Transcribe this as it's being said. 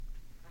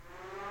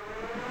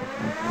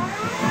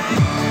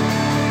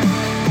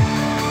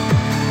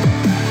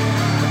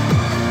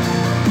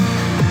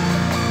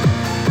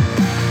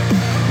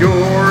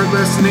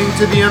listening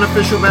to the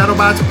Unofficial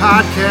BattleBots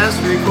podcast,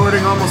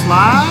 recording almost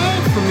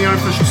live from the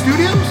Unofficial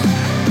Studios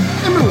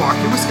in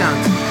Milwaukee,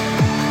 Wisconsin.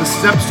 This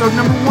is episode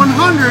number 100,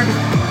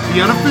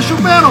 the Unofficial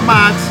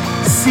BattleBots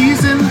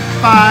Season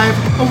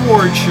 5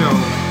 Award Show.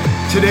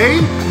 Today,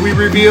 we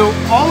reveal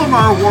all of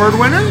our award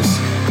winners,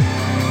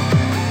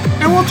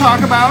 and we'll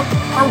talk about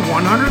our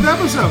 100th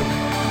episode.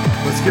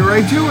 Let's get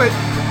right to it.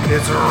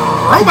 It's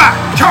Robot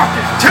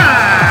Talking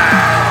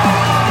Time!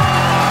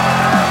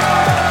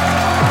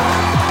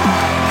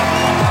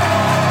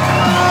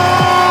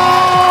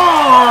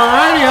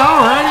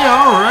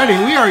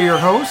 Alrighty. We are your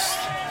hosts.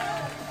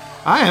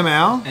 I am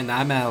Al. And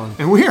I'm Alan.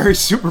 And we are a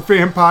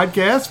Superfan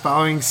podcast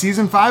following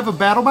Season 5 of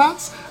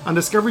BattleBots on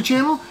Discovery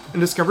Channel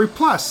and Discovery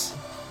Plus.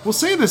 We'll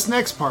say this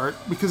next part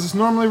because it's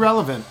normally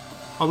relevant.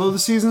 Although the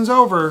season's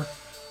over,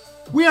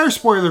 we are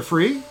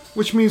spoiler-free,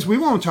 which means we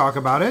won't talk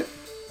about it.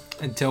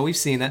 Until we've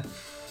seen it.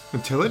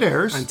 Until it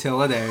airs.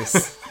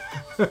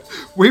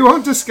 We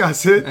won't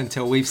discuss it.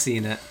 Until we've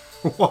seen it.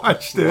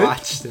 Watched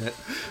it.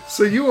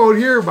 So you won't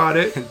hear about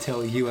it.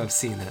 Until you have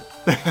seen it.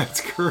 That's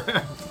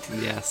correct.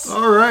 Yes.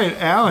 All right,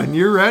 Alan,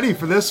 you're ready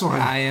for this one.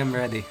 I am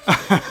ready.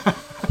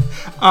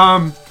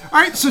 All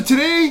right, so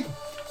today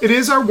it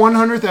is our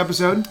 100th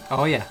episode.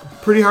 Oh, yeah.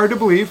 Pretty hard to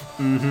believe.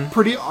 Mm-hmm.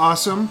 Pretty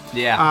awesome.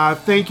 Yeah.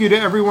 Thank you to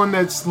everyone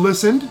that's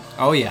listened.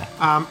 Oh, yeah.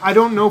 I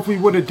don't know if we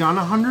would have done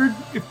 100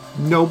 if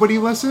nobody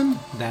listened.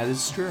 That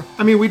is true.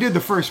 I mean, we did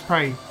the first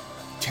probably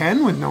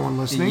 10 with no one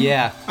listening.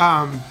 Yeah.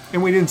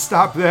 And we didn't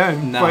stop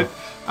then. No. But,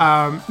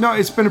 no,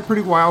 it's been a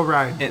pretty wild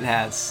ride. It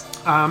has.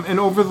 And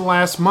over the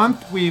last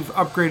month, we've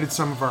upgraded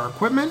some of our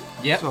equipment.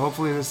 Yep. So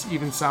hopefully this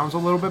even sounds a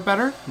little bit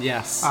better.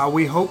 Yes.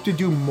 We hope to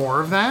do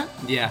more of that.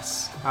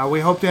 Yes.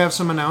 We hope to have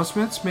some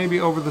announcements maybe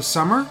over the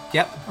summer.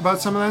 Yep.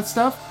 About some of that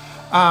stuff.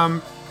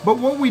 But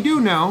what we do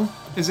know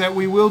is that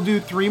we will do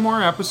 3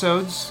 more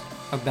episodes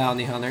of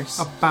Bounty Hunters.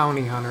 Of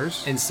Bounty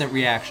Hunters. Instant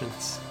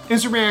reactions.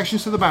 Instant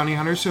reactions to the Bounty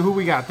Hunters. So who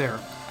we got there?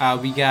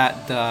 We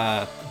got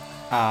the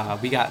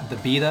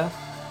Beta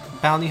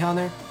Bounty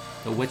Hunter,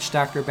 the Witch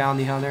Doctor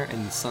Bounty Hunter,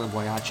 and the Son of Waiachi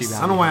Bounty Hunter.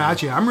 Son of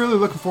Waiachi. I'm really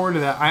looking forward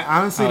to that. I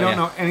honestly don't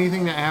know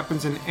anything that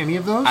happens in any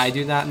of those. I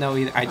do not know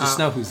either. I just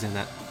know who's in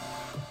it.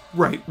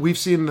 Right. We've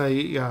seen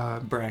the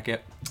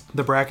bracket.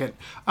 The bracket.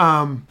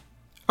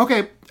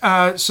 Okay.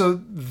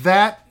 So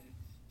that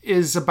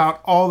is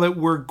about all that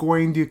we're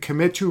going to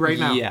commit to right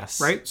now.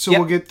 Yes. Right? So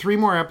we'll get 3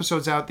 more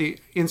episodes out, the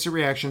instant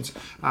reactions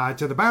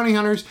to the Bounty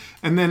Hunters.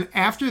 And then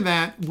after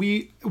that,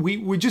 we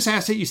just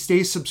ask that you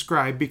stay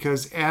subscribed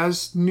because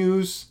as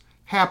news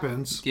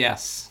happens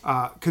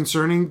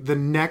concerning the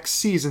next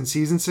season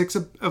 6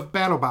 of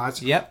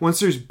BattleBots,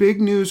 once there's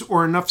big news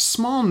or enough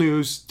small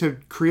news to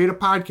create a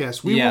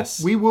podcast,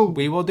 we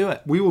will do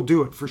it. We will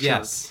do it for sure.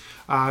 Yes.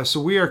 So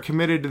we are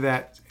committed to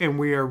that, and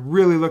we are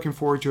really looking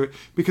forward to it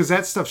because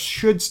that stuff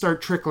should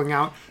start trickling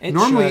out.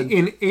 Normally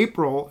in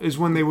April is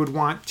when they would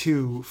want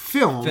to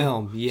film.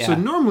 So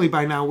normally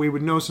by now we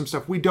would know some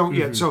stuff. We don't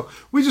yet. So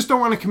we just don't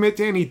want to commit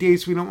to any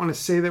dates. We don't want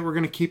to say that we're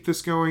going to keep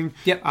this going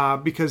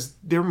because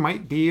there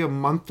might be a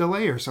month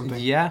delay or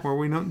something where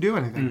we don't do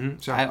anything.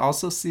 So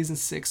also season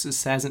 6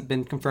 just hasn't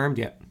been confirmed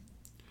yet.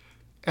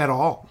 At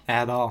all.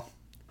 Although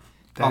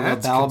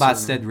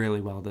BattleBots did really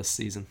well this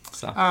season.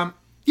 So.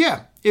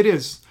 Yeah, it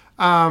is.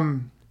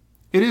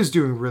 It is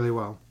doing really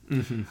well.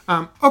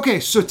 Mm-hmm. Okay,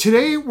 so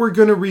today we're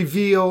going to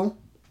reveal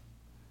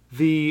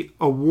the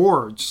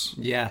awards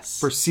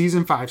for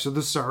Season 5. So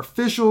this is our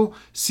official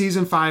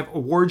Season 5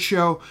 award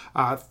show.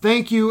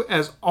 Thank you,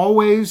 as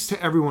always, to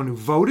everyone who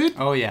voted.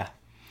 Oh, yeah.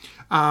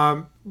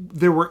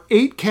 There were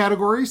 8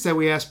 categories that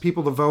we asked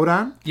people to vote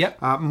on. Yep.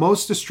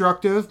 Most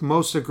destructive,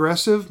 most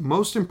aggressive,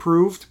 most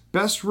improved,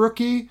 best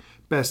rookie,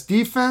 best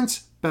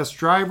defense, best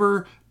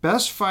driver,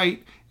 best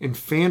fight, and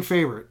fan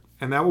favorite.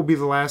 And that will be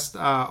the last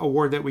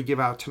award that we give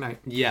out tonight.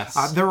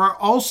 Yes. There are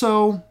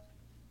also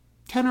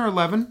 10 or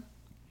 11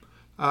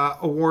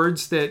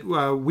 awards that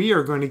we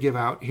are going to give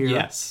out here.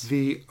 Yes.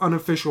 The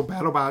Unofficial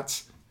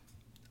BattleBots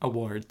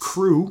awards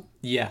crew.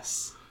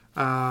 Yes.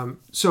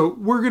 So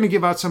we're going to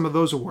give out some of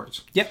those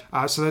awards. Yep.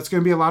 So that's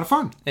going to be a lot of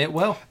fun. It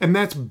will. And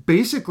that's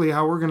basically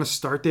how we're going to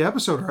start the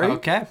episode, right?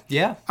 Okay.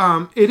 Yeah.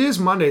 It is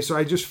Monday, so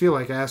I just feel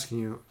like asking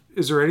you,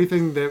 is there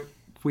anything that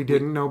we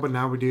didn't know but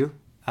now we do?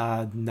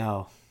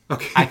 No.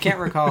 Okay. I can't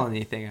recall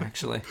anything,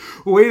 actually.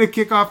 Way to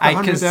kick off the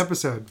 100th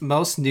episode.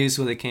 Most news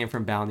would have came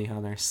from Bounty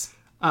Hunters,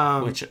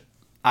 which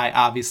I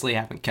obviously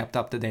haven't kept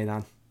up to date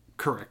on.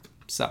 Correct.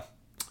 So.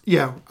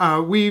 Yeah,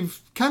 we've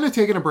kind of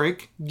taken a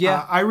break.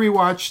 Yeah. I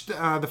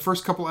rewatched the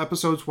first couple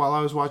episodes while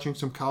I was watching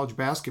some college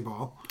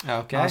basketball.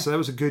 Okay. So that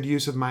was a good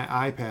use of my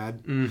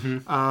iPad.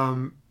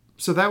 Mm-hmm.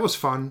 So that was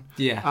fun.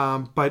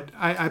 Yeah. But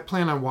I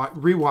plan on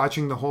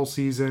rewatching the whole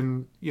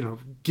season,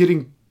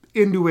 getting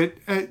into it,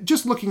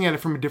 just looking at it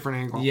from a different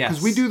angle. Yes.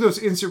 Because we do those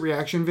instant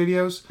reaction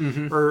videos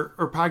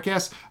or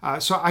podcasts.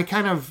 So I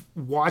kind of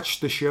watch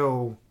the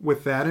show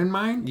with that in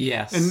mind.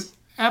 Yes. And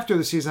after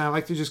the season, I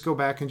like to just go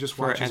back and just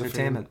watch for as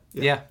entertainment.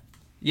 a fan.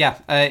 Yeah.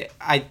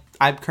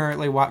 I'm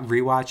currently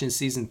rewatching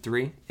season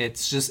 3.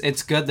 It's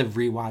good to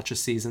rewatch a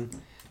season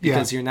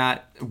because you're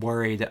not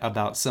worried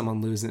about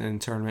someone losing in a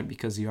tournament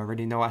because you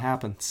already know what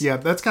happens. Yeah,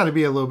 that's got to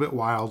be a little bit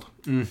wild.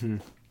 Mm-hmm.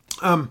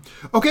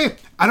 Okay,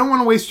 I don't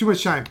want to waste too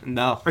much time.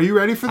 No. Are you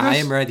ready for this? I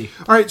am ready.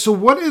 All right, so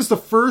what is the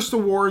first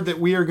award that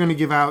we are going to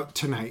give out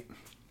tonight?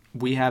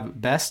 We have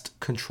Best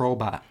Control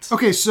Bots.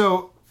 Okay,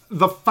 so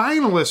the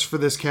finalists for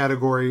this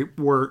category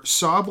were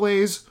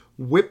Sawblaze,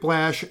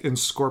 Whiplash, and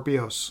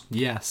Scorpios.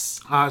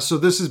 Yes. So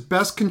this is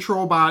Best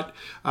Control Bot.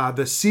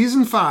 The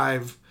Season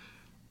 5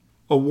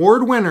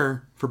 award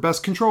winner for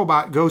Best Control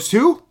Bot goes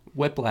to...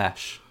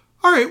 Whiplash.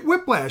 All right,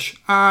 Whiplash.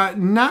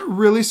 Not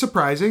really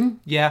surprising.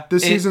 Yeah.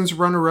 This season's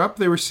runner-up,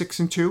 they were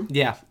 6-2.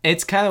 Yeah.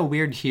 It's kind of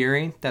weird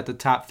hearing that the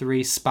top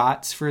 3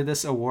 spots for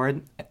this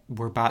award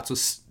were bots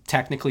with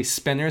technically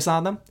spinners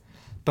on them.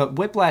 But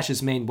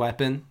Whiplash's main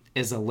weapon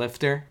is a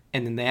lifter,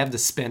 and then they have the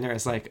spinner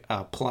as like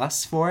a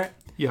plus for it.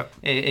 Yep.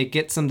 It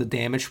gets them the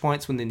damage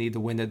points when they need to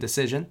win a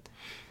decision.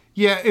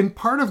 Yeah, and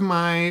part of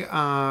my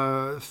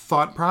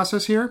thought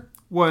process here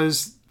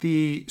was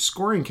the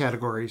scoring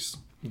categories.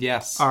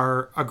 Yes.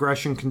 Are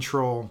aggression,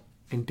 control,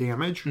 and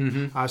damage.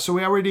 Mm-hmm. So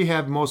we already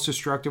had most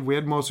destructive. We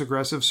had most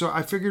aggressive. So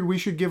I figured we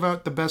should give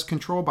out the best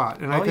control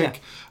bot. And I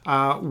think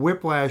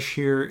Whiplash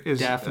here is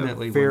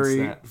definitely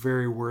very,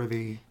 very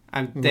worthy.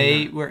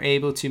 They were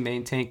able to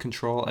maintain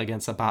control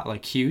against a bot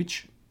like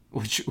Huge,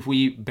 which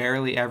we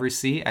barely ever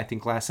see. I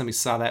think last time we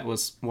saw that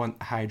was one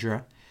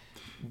Hydra.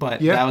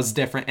 But that was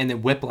different. And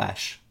then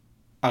Whiplash,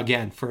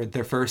 again, for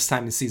their first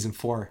time in Season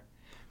 4.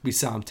 We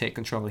saw him take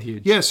control of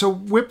Huge. Yeah, so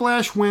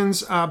Whiplash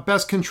wins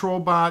Best Control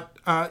Bot.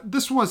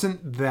 This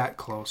wasn't that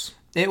close.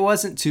 It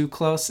wasn't too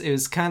close. It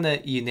was kind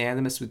of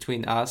unanimous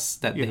between us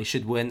that they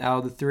should win out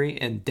of the 3,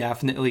 and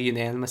definitely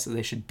unanimous that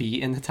they should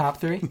be in the top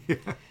 3.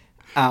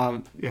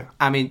 Yeah.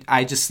 I mean,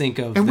 I just think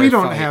of... And we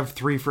don't have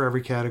 3 for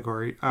every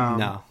category.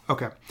 No.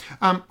 Okay.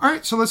 All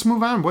right, so let's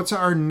move on. What's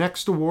our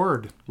next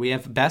award? We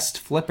have Best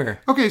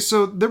Flipper. Okay,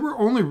 so there were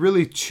only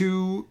really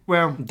 2,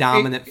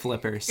 dominant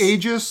flippers.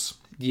 Aegis...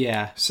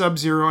 Yeah.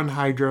 Sub-Zero and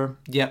Hydra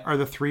Yep. are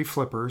the 3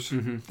 flippers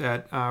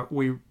that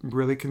we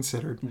really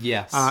considered.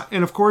 Yes.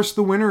 And of course,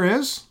 the winner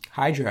is...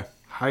 Hydra.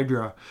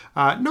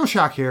 No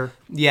shock here.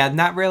 Yeah,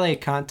 not really a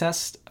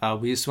contest.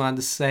 We just wanted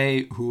to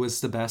say who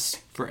was the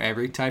best for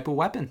every type of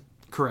weapon.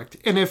 Correct.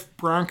 And if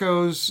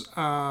Broncos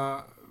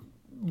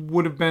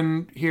would have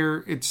been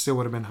here, it still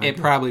would have been Hydra. It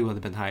probably would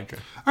have been Hydra.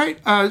 All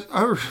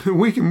right.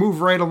 We can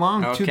move right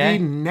along to the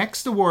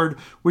next award,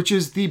 which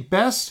is the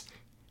Best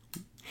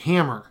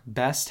Hammer.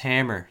 Best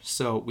Hammer.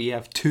 So we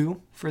have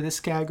 2 for this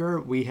category.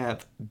 We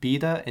have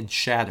Beta and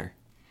Shatter.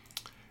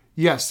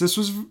 Yes, this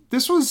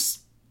was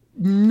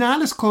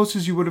not as close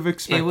as you would have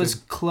expected. It was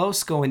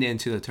close going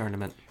into the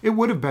tournament. It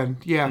would have been,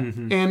 yeah.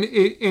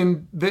 Mm-hmm.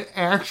 And the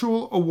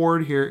actual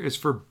award here is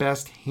for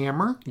Best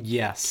Hammer.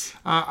 Yes.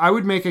 I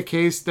would make a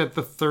case that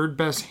the 3rd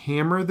best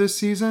hammer this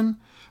season,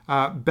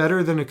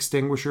 better than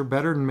Extinguisher,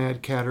 better than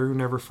Mad Catter, who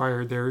never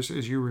fired theirs,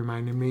 as you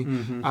reminded me,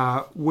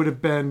 would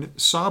have been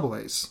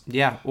Sawblaze.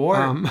 Yeah, or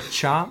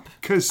Chomp.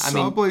 Because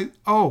Sawblaze,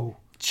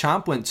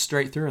 Chomp went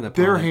straight through in the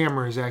Their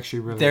hammer is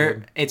actually really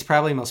good. It's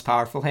probably the most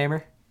powerful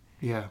hammer.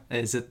 Yeah.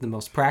 Is it the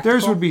most practical?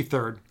 Theirs would be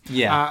 3rd.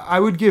 Yeah. I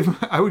would give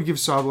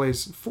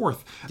Sawblaze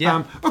 4th.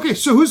 Yeah. Okay,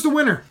 so who's the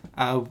winner?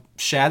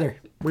 Shatter.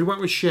 We went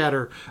with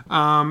Shatter.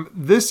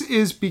 This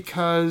is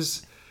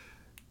because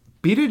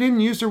Beta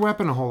didn't use their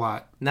weapon a whole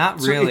lot. Not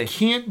really. So it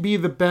can't be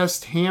the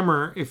best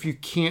hammer if you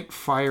can't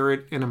fire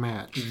it in a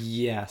match.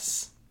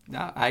 Yes.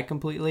 No, I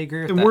completely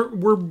agree with and that.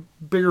 We're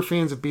bigger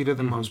fans of Beta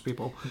than most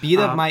people.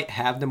 Beta might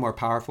have the more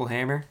powerful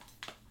hammer,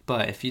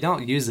 but if you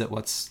don't use it,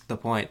 what's the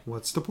point?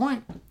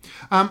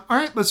 All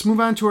right, let's move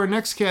on to our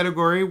next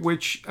category,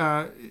 which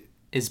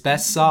is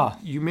Best Saw.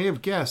 You may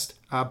have guessed.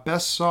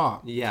 Best Saw.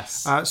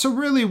 Yes. So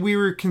really, we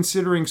were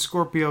considering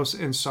Scorpios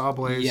and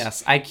Sawblaze.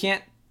 Yes. I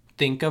can't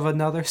think of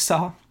another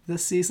Saw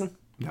this season.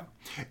 No.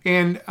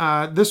 And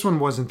this one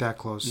wasn't that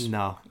close.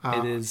 No,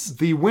 it is.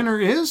 The winner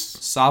is?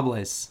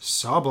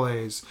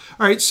 Sawblaze.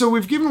 All right, so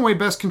we've given away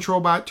Best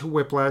Control Bot to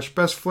Whiplash,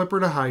 Best Flipper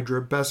to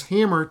Hydra, Best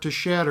Hammer to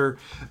Shatter,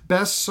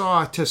 Best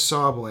Saw to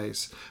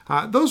Sawblaze.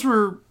 Those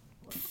were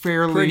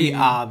pretty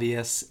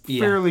obvious.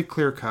 Fairly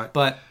clear-cut.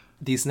 But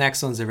these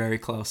next ones are very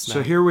close now.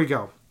 So here we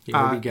go.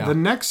 The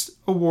next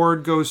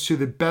award goes to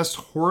the Best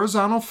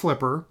Horizontal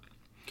Flipper.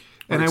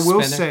 And I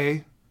will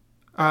say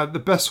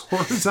the Best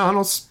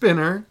Horizontal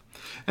Spinner.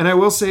 And I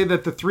will say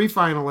that the 3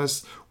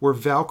 finalists were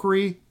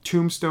Valkyrie,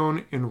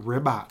 Tombstone, and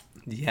Ribot.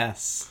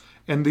 Yes.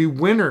 And the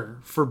winner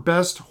for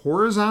Best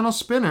Horizontal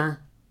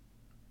Spinner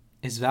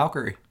is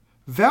Valkyrie.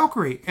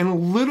 And a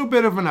little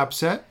bit of an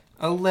upset.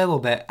 A little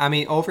bit. I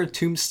mean, over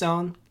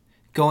Tombstone,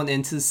 going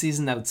into the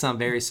season, that would sound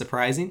very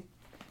surprising.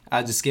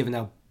 Just given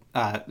how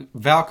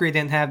Valkyrie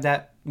didn't have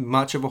that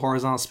much of a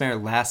horizontal spinner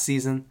last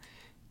season.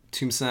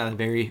 Tombstone had a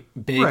very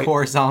big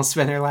horizontal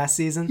spinner last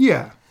season.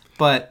 Yeah.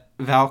 But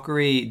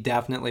Valkyrie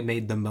definitely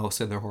made the most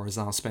of their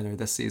horizontal spinner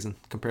this season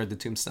compared to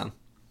Tombstone.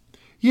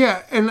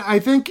 Yeah, and I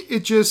think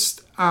it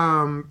just,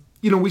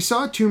 we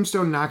saw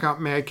Tombstone knock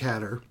out Mad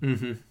Catter,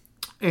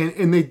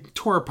 and they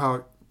tore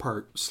apart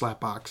part slap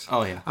box.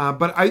 Oh, yeah.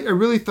 But I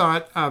really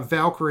thought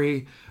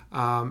Valkyrie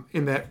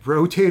in that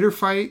rotator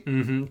fight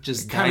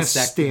just kind of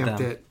stamped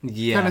them. it.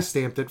 Yeah. Kind of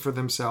stamped it for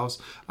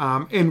themselves.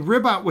 And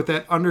Ribot with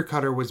that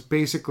undercutter was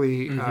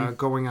basically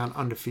going on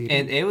undefeated.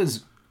 And it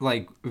was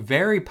like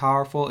very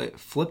powerful. It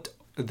flipped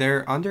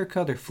their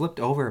undercutter, flipped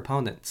over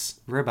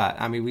opponents. Ribot.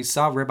 I mean, we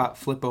saw Ribot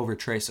flip over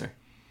Tracer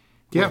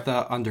with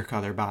the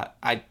undercutter bot.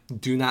 I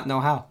do not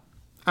know how.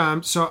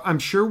 So I'm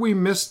sure we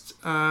missed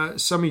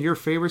some of your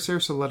favorites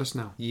there, so let us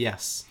know.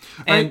 Yes.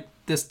 And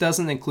this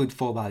doesn't include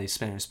full body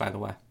spinners, by the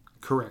way.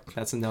 Correct.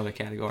 That's another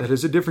category. That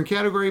is a different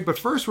category, but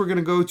first we're going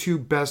to go to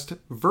Best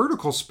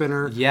Vertical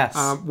Spinner. Yes.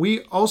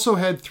 We also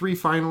had 3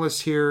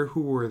 finalists here.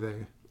 Who were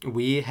they?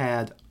 We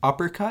had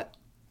Uppercut,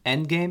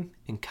 Endgame,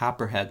 and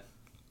Copperhead.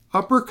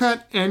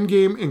 Uppercut,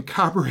 Endgame, and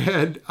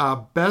Copperhead.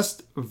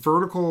 Best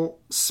Vertical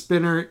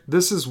Spinner.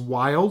 This is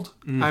wild.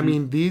 I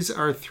mean, these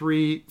are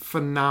 3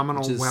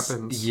 phenomenal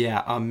weapons.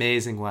 Yeah,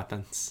 amazing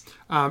weapons.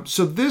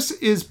 So this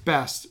is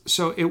best.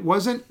 So it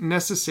wasn't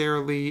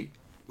necessarily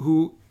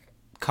who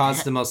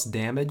caused the most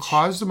damage.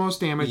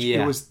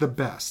 Yeah. It was the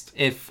best.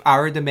 If I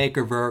were to make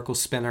a vertical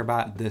spinner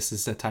bot, this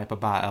is the type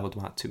of bot I would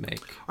want to make.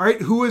 All right,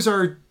 who is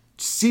our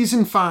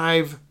Season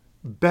 5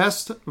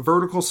 Best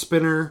Vertical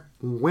Spinner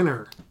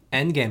winner?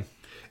 Endgame,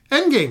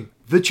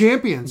 the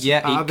champions.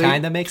 Yeah, it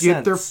kind of makes sense.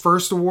 Get their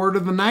first award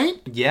of the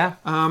night. Yeah.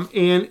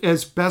 And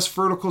as Best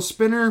Vertical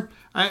Spinner,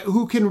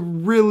 who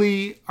can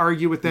really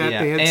argue with that?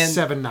 Yeah. They had and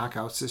 7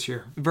 knockouts this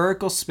year.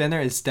 Vertical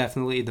Spinner is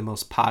definitely the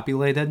most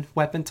populated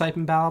weapon type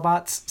in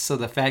BattleBots, so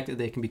the fact that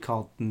they can be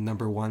called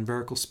number 1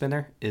 Vertical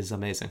Spinner is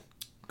amazing.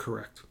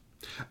 Correct.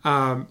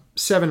 7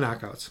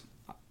 knockouts.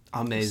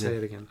 Amazing. Say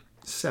it again.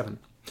 7.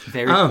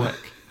 Very quick.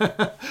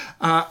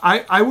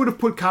 I would have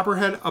put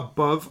Copperhead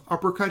above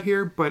Uppercut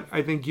here, but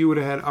I think you would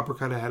have had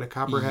Uppercut ahead of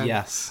Copperhead.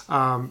 Yes.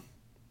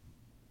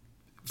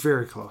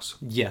 Very close.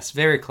 Yes,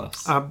 very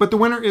close. But the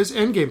winner is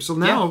Endgame. So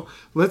now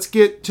let's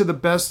get to the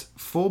best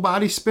full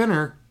body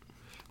spinner.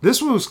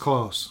 This one was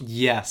close.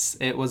 Yes,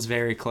 it was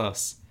very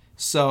close.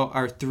 So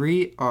our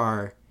 3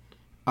 are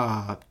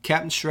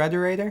Captain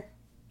Shredderator,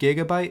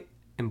 Gigabyte,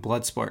 and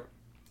Bloodsport.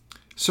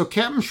 So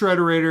Captain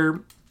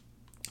Shredderator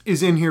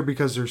is in here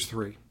because there's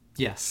 3.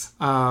 Yes.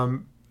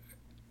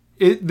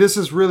 This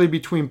is really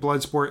between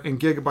Bloodsport and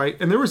Gigabyte.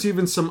 And there was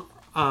even some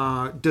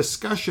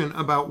discussion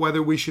about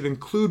whether we should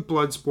include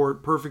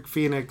Bloodsport, Perfect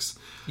Phoenix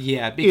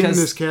because in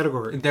this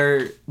category.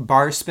 They're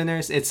bar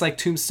spinners. It's like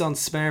Tombstone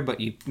Spinner, but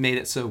you made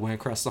it so it went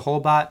across the whole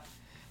bot.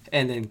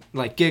 And then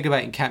like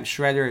Gigabyte and Captain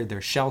Shredder,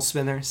 they're shell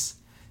spinners.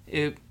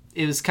 It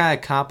was kind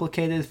of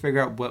complicated to figure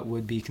out what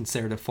would be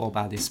considered a full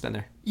body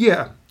spinner.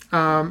 Yeah.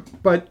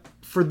 But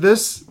for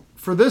this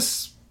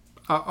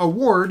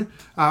award,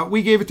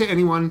 we gave it to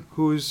anyone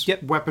whose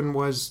weapon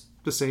was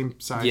the same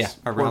size. Yeah,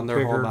 around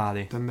their whole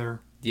body. Than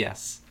their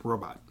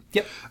robot.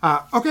 Yep.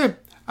 Okay.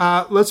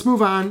 Let's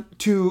move on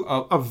to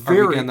a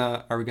very...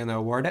 Are we gonna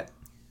award it?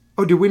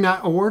 Oh, did we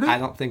not award it? I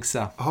don't think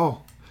so.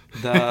 Oh.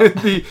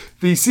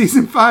 The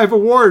Season 5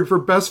 award for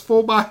Best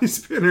Full Body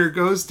Spinner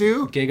goes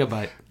to...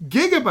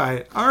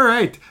 Gigabyte. All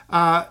right.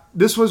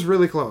 This was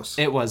really close.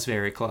 It was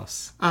very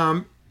close.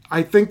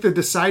 I think the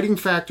deciding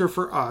factor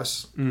for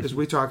us, as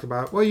we talked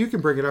about, well, you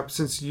can bring it up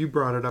since you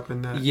brought it up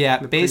in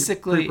the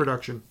basically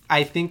pre-production.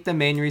 I think the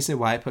main reason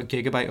why I put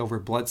Gigabyte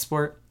over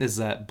Bloodsport is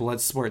that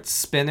Bloodsport's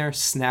spinner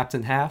snapped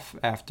in half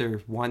after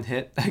 1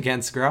 hit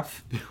against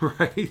Gruff.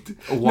 Right.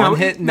 One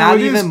hit, not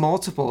even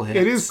multiple hits.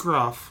 It is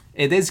Gruff.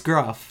 It is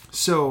Gruff.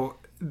 So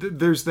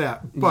there's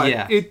that.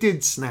 But it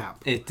did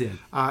snap. It did.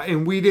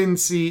 And we didn't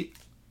see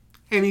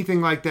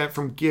anything like that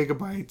from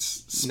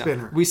Gigabyte's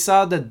spinner. No. We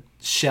saw the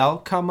shell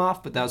come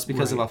off, but that was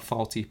because of a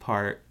faulty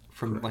part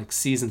from like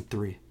Season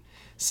 3.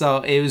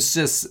 So it was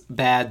just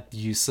bad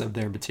use of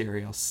their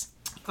materials.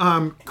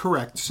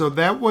 Correct. So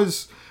that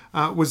was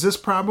this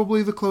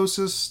probably the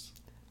closest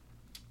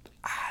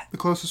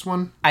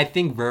one? I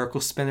think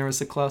Vertical Spinner was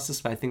the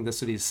closest, but I think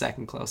this would be the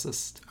second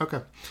closest.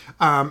 Okay.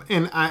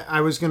 And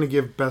I was going to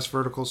give Best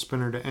Vertical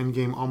Spinner to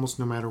Endgame almost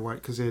no matter what,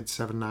 because they had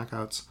 7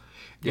 knockouts.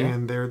 Yeah.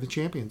 And they're the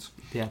champions.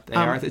 Yeah, they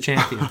are the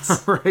champions.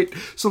 All right.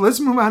 So let's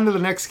move on to the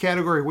next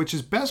category, which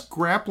is Best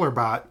Grappler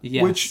Bot,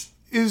 which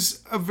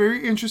is a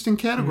very interesting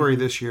category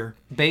this year.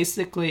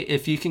 Basically,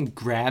 if you can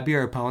grab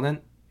your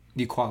opponent,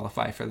 you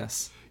qualify for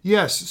this.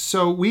 Yes.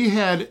 So we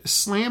had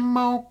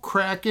Slammo,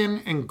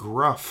 Kraken, and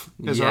Gruff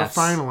as our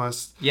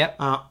finalists. Yep.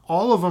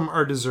 All of them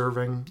are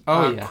deserving.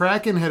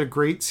 Kraken had a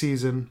great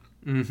season,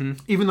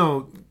 even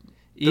though...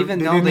 They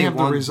didn't have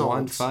the results.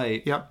 One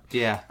fight. Yep.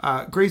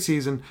 Yeah. Great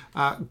season.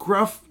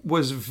 Gruff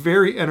was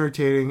very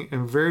entertaining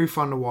and very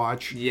fun to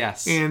watch.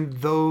 Yes. And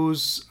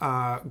those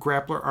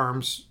grappler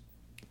arms,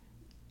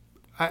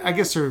 I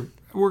guess we're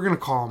going to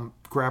call them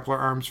grappler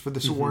arms for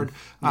this award.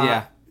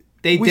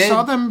 We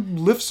saw them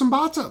lift some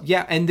bots up.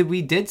 Yeah, and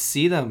we did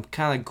see them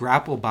kind of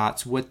grapple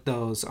bots with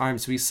those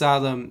arms. We saw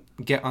them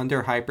get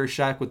under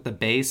Hypershock with the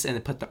base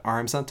and put the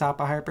arms on top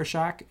of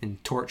Hypershock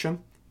and torch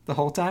them the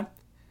whole time.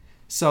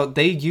 So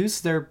they use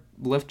their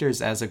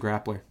lifters as a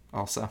grappler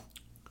also.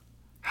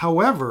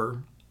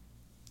 However,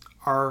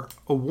 our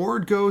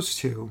award goes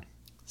to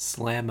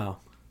Slammo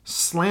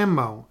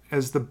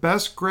as the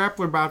best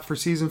grappler bot for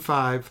Season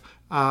 5.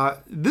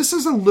 This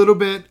is a little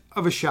bit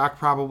of a shock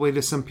probably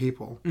to some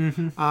people.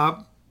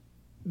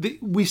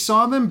 We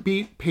saw them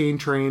beat Pain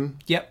Train.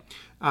 Yep.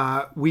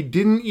 We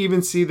didn't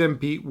even see them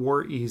beat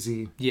War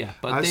Easy. Yeah,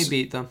 but they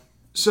beat them.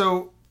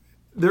 So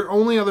their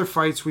only other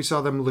fights we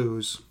saw them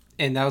lose.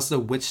 And that was the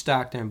Witch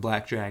Doctor and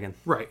Black Dragon.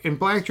 Right, and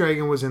Black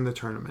Dragon was in the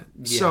tournament.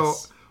 Yes. So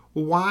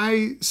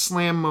why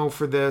Slammo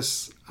for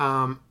this?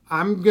 I'm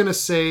going to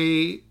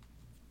say,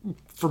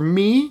 for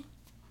me,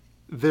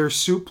 their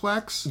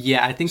suplex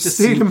I think the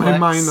stayed suplex in my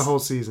mind the whole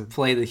season.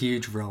 Played a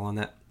huge role in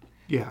it.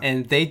 Yeah.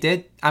 And they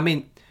did,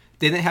 they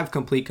didn't have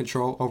complete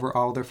control over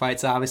all their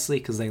fights, obviously,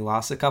 because they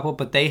lost a couple,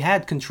 but they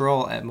had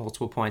control at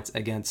multiple points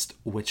against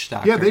Witch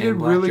Doctor. Yeah, they did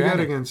really Dragon.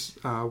 good against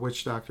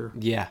Witch Doctor.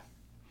 Yeah.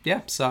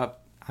 Yeah, so,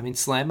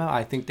 Slammo,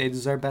 I think they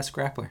deserve Best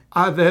Grappler.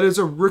 That is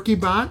a rookie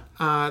bot.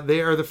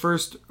 They are the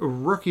first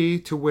rookie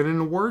to win an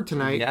award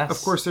tonight. Yes.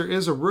 Of course, there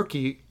is a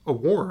rookie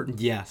award.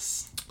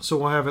 Yes. So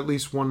we'll have at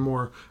least one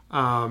more.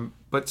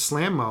 But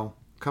Slammo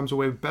comes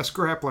away with Best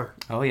Grappler.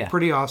 Oh, yeah.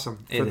 Pretty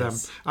awesome for them.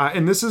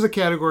 And this is a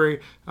category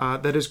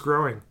that is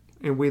growing.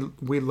 And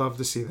we love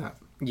to see that.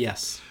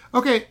 Yes.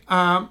 Okay,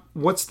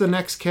 what's the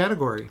next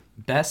category?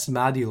 Best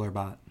Modular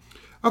Bot.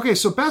 Okay,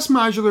 so Best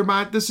Modular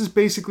Bot, this is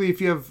basically if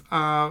you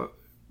have...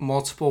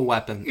 multiple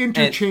weapons.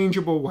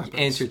 Interchangeable weapons.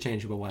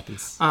 Interchangeable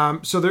weapons.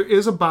 So there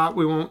is a bot,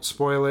 we won't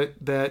spoil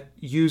it, that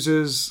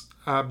uses...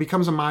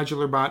 becomes a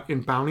modular bot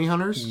in Bounty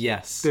Hunters.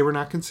 Yes. They were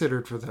not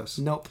considered for this.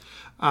 Nope.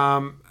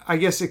 I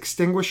guess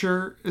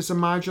Extinguisher is a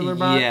modular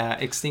bot. Yeah,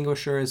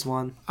 Extinguisher is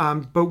one.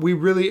 But we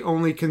really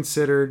only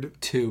considered...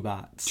 Two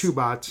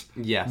bots.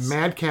 Yes.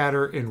 Mad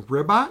Catter and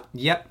Ribot.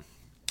 Yep.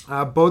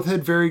 Both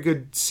had very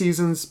good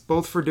seasons,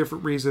 both for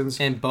different reasons.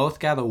 And both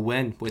got a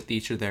win with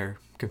each of their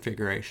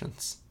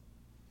configurations.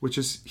 Which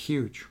is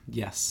huge.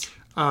 Yes.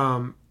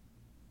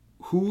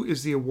 Who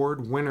is the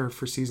award winner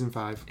for Season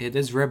 5? It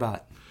is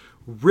Ribot.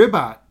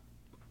 Ribot,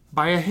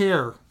 by a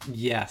hair.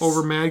 Yes.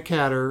 Over Mad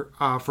Catter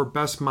for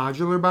Best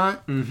Modular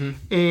Bot. Mm-hmm.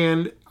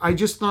 And I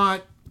just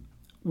thought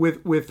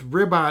with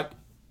Ribot,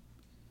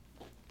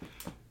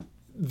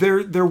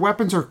 their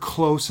weapons are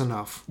close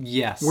enough.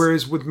 Yes.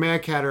 Whereas with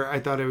Mad Catter, I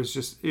thought it was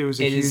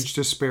a huge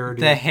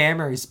disparity. The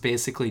hammer is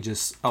basically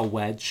just a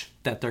wedge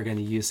that they're going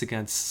to use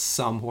against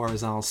some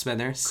horizontal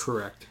spinners.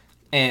 Correct.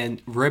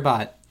 And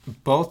Ribot,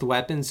 both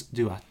weapons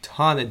do a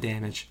ton of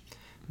damage.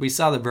 We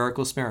saw the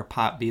vertical spinner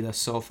pop beat us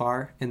so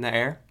far in the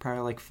air,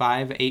 probably like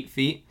 5-8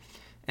 feet.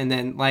 And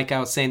then, like I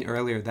was saying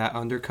earlier, that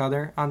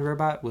undercutter on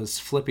Ribot was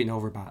flipping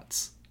over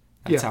bots.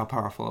 That's how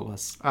powerful it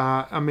was.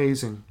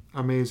 Amazing.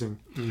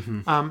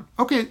 Mm-hmm.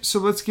 Okay, so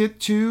let's get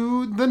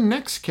to the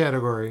next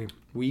category.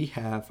 We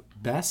have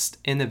Best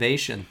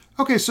Innovation.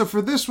 Okay, so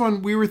for this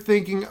one, we were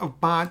thinking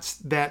of bots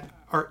that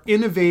are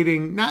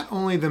innovating not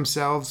only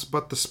themselves,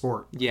 but the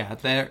sport. Yeah,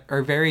 they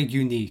are very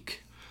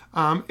unique.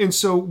 And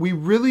so we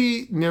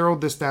really narrowed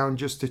this down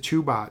just to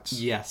two bots.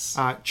 Yes.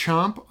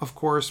 Chomp, of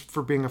course,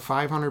 for being a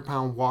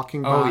 500-pound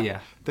walking bot. Oh, yeah.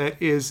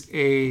 That is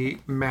a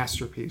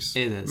masterpiece.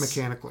 It is.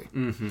 Mechanically.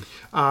 Mm-hmm.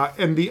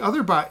 And the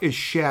other bot is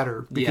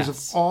Shatter because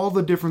of all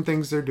the different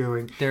things they're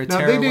doing. Their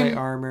tearaway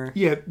armor.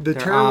 Yeah, the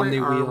tearaway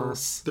armor.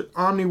 Wheels. The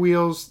Omni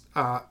Wheels.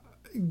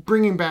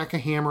 Bringing back a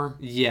hammer.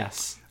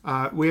 Yes.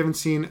 We haven't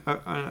seen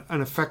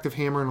an effective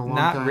hammer in a long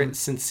time. Not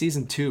since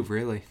Season 2,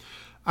 really.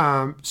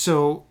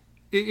 So...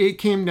 It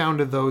came down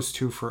to those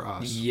two for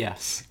us.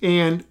 Yes.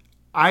 And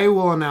I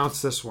will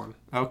announce this one.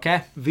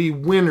 Okay. The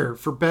winner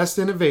for Best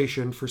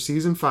Innovation for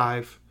Season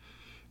 5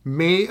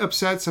 may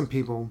upset some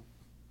people,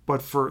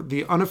 but for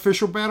the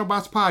Unofficial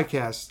BattleBots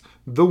podcast,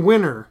 the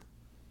winner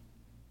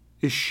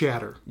is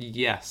Shatter.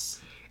 Yes.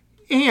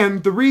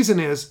 And the reason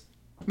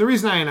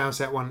I announced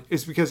that one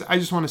is because I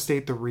just want to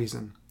state the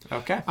reason.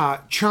 Okay.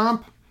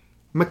 Chomp,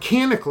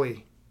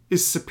 mechanically...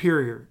 is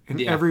superior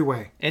in every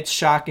way. It's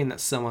shocking that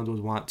someone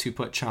would want to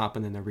put Chomp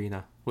in an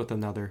arena with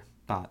another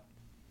bot.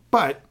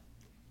 But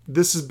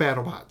this is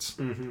BattleBots.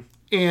 Mm-hmm.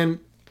 And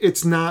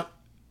it's not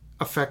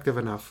effective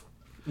enough.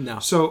 No.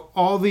 So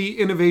all the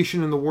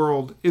innovation in the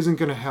world isn't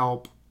going to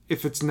help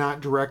if it's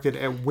not directed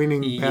at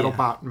winning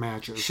BattleBot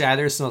matches.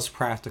 Shatter's the most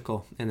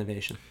practical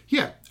innovation.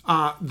 Yeah.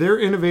 Their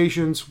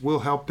innovations will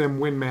help them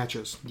win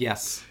matches.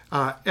 Yes.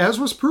 As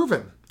was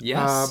proven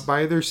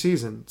by their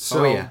season.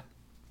 So,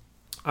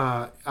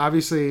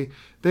 obviously,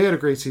 they had a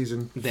great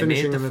season. They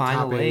made it to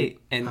final 8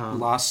 and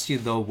lost to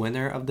the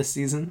winner of the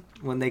season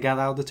when they got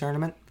out of the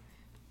tournament.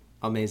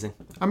 Amazing.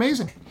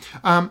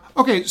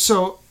 Okay,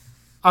 so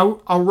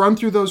I'll run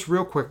through those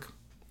real quick.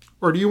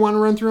 Or do you want to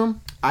run through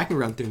them? I can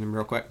run through them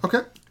real quick.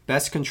 Okay.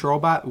 Best Control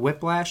Bot,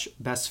 Whiplash.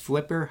 Best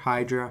Flipper,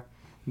 Hydra.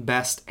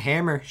 Best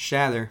Hammer,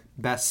 Shatter.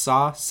 Best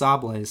Saw,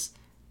 Sawblaze.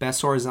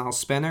 Best Horizontal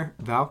Spinner,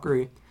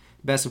 Valkyrie.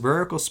 Best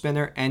Vertical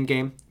Spinner,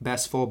 Endgame.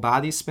 Best Full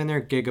Body Spinner,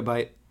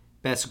 Gigabyte.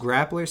 Best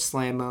Grappler,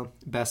 Slammo.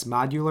 Best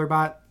Modular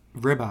Bot,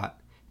 Ribot.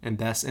 And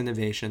Best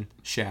Innovation,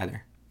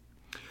 Shatter.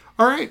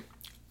 All right.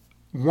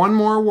 One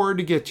more award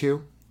to get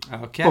to.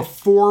 Okay.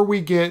 Before we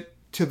get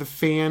to the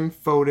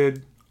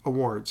fan-voted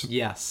awards.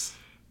 Yes.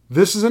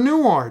 This is a new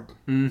award.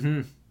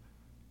 Mm-hmm.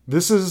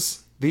 This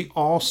is the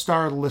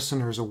All-Star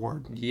Listeners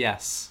Award.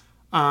 Yes.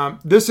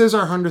 This is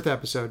our 100th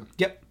episode.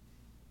 Yep.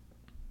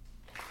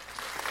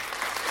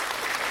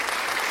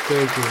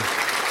 Thank you.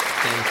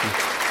 Thank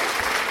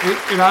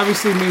you. It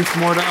obviously means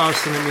more to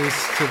us than it means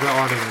to the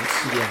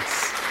audience. Yes.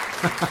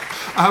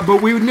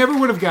 But we never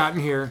would have gotten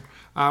here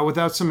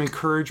without some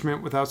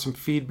encouragement, without some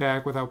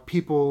feedback, without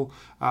people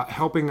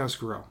helping us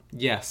grow.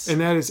 Yes. And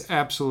that is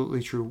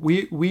absolutely true.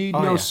 We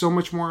know so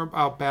much more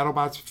about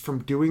BattleBots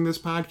from doing this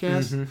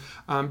podcast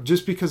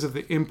just because of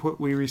the input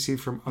we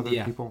received from other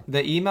people.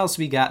 The emails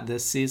we got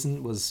this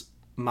season was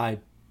my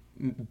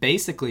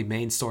basically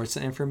main source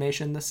of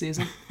information this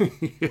season.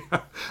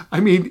 Yeah. I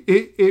mean,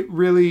 it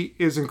really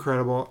is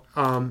incredible.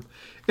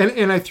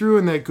 And I threw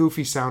in that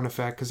goofy sound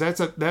effect because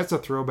that's a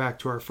throwback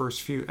to our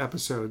first few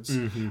episodes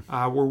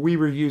where we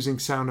were using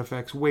sound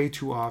effects way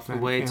too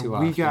often.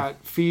 We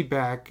got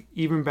feedback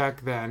even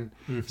back then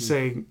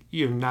saying,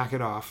 knock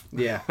it off.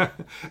 Yeah.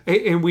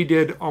 And we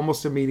did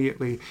almost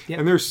immediately. Yep.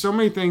 And there's so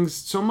many things,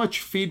 so much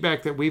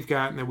feedback that we've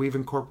gotten that we've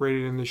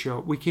incorporated in the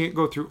show. We can't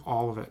go through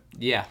all of it.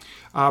 Yeah.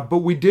 But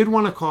we did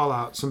want to call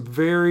out some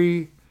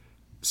very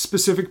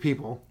specific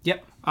people.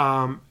 Yep.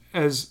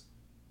 As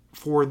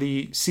for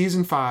the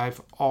Season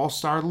 5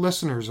 All-Star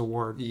Listeners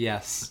Award.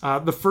 Yes.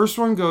 The first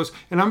one goes,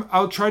 and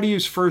I'll try to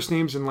use first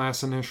names and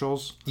last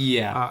initials.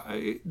 Yeah.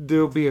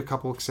 There'll be a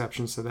couple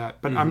exceptions to that,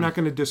 but I'm not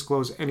going to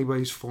disclose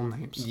anybody's full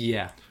names.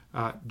 Yeah.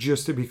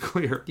 Just to be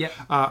clear. Yep.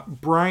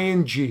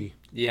 Brian G.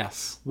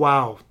 Yes.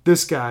 Wow,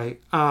 this guy.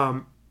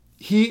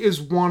 He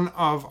is one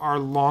of our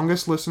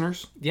longest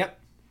listeners. Yep.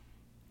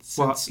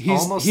 Since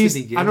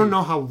I don't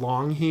know how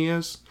long he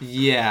is.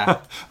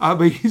 Yeah.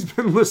 But he's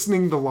been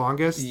listening the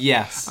longest.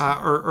 Yes.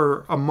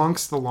 Or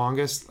amongst the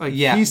longest.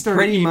 He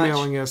started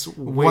emailing us.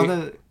 One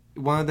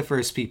of the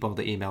first people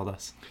that emailed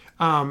us.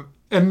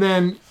 And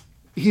then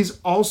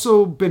he's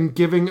also been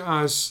giving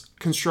us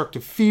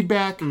constructive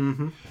feedback,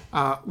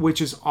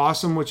 which is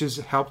awesome, which has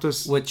helped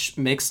us. Which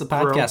makes the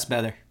podcast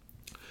better.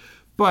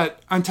 But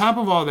on top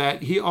of all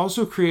that, he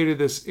also created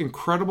this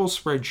incredible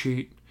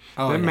spreadsheet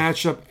that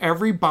matched up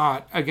every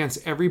bot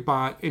against every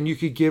bot, and you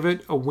could give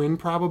it a win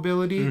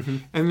probability,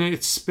 and then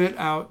it spit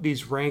out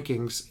these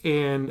rankings.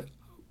 And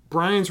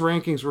Brian's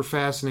rankings were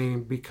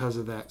fascinating because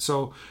of that.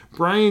 So,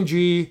 Brian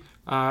G.,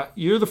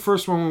 you're the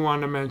first one we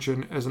wanted to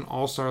mention as an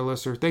all-star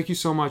listener. Thank you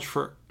so much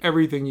for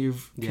everything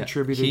you've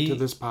contributed to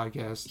this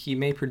podcast. He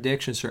made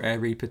predictions for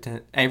every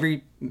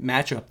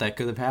matchup that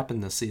could have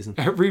happened this season.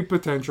 Every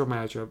potential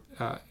matchup.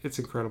 It's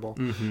incredible.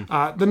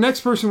 The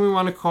next person we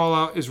want to call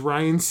out is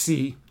Ryan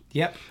C.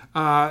 Yep.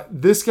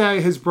 This guy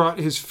has brought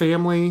his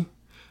family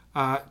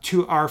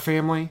to our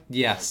family.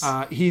 Yes.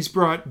 He's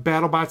brought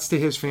BattleBots to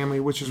his family,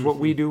 which is what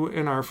we do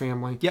in our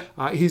family.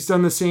 Yep. He's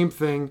done the same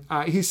thing.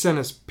 He's sent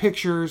us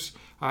pictures.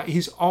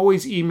 He's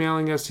always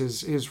emailing us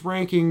his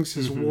rankings,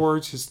 his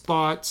awards, his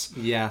thoughts.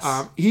 Yes.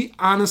 He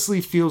honestly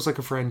feels like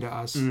a friend to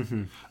us.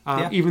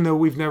 Even though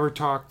we've never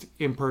talked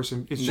in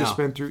person. It's just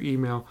been through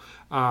email.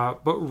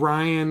 But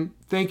Ryan,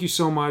 thank you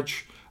so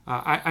much.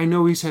 I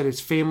know he's had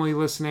his family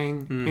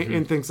listening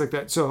and things like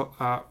that. So,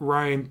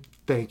 Ryan,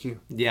 thank you.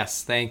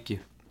 Yes, thank you.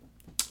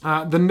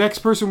 The next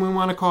person we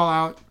want to call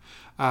out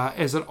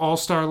as an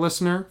all-star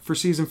listener for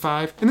Season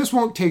 5, and this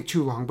won't take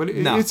too long, but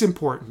it's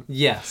important.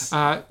 Yes.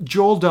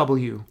 Joel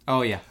W.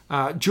 Oh, yeah.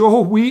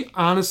 Joel, we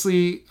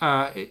honestly,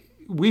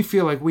 we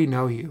feel like we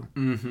know you.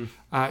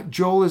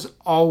 Joel is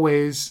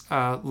always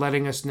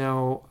letting us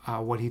know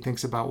what he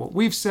thinks about what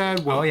we've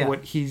said,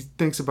 what he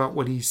thinks about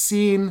what he's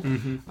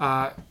seen.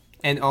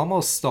 And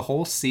almost the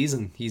whole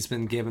season, he's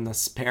been giving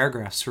us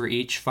paragraphs for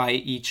each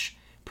fight, each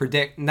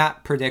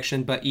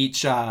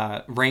each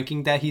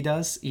ranking that he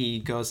does. He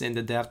goes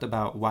into depth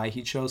about why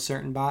he chose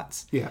certain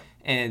bots. Yeah.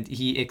 And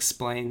he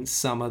explains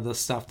some of the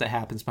stuff that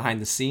happens behind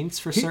the scenes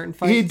for certain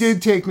fights. He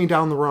did take me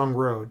down the wrong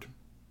road.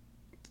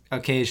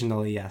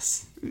 Occasionally,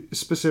 yes.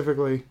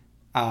 Specifically?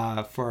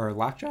 For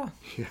Lockjaw?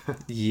 Yeah.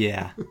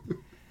 Yeah.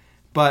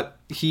 But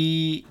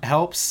he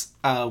helps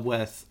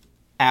with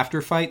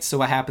after fights. So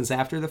what happens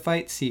after the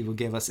fights, he will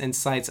give us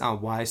insights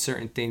on why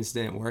certain things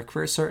didn't work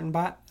for a certain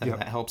bot.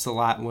 That helps a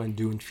lot when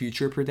doing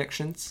future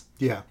predictions.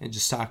 Yeah. And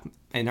just talk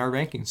in our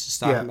rankings, just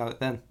talking about it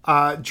then.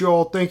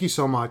 Joel, thank you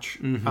so much.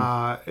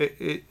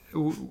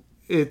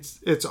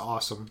 It's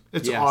awesome.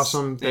 It's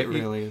awesome. It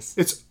really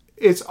is.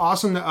 It's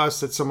awesome to us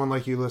that someone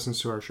like you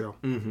listens to our show.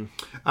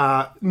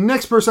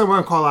 Next person I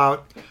want to call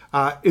out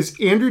is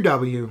Andrew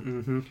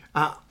W.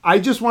 I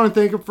just want to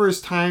thank him for his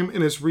time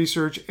and his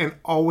research and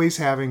always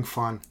having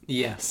fun.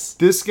 Yes.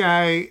 This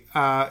guy,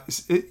 a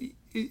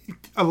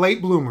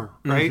late bloomer,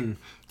 right?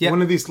 Yep.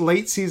 One of these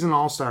late season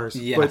all-stars.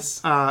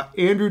 Yes. But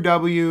Andrew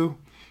W.,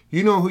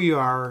 you know who you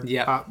are.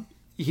 Yeah.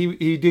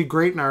 He did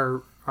great in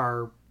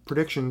our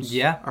predictions.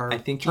 Yeah. I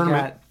think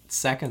tournament. He got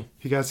second.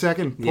 He got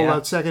second. Pulled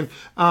out second.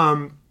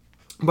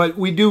 But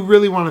we do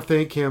really want to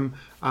thank him.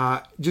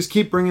 Just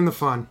keep bringing the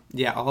fun.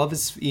 Yeah, all of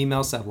his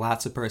emails have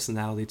lots of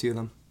personality to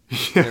them.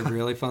 They're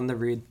really fun to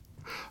read.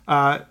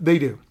 They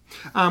do.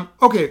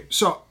 Okay,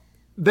 so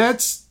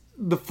that's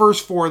the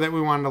first 4 that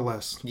we wanted to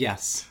list.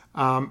 Yes.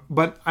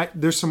 But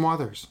there's some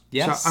others.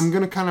 Yes. So I'm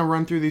going to kind of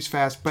run through these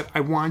fast, but I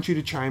want you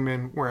to chime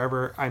in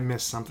wherever I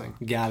miss something.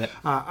 Got it.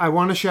 I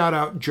want to shout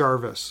out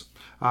Jarvis.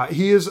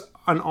 He is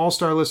an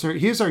all-star listener.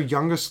 He is our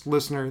youngest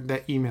listener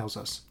that emails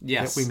us.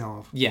 Yes. That we know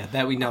of. Yeah,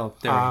 that we know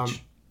their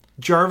age.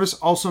 Jarvis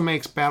also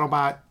makes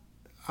BattleBot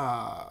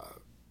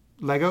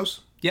Legos.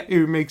 Yep. He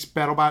makes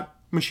BattleBot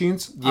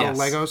machines out of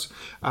Legos.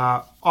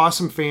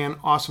 Awesome fan.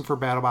 Awesome for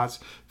BattleBots.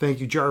 Thank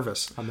you,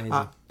 Jarvis.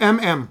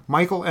 Amazing.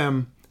 Michael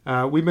M.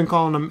 We've been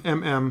calling him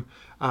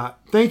MM.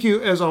 Thank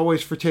you, as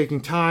always, for taking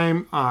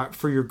time,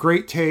 for your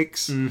great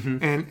takes.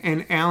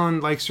 And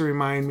Alan likes to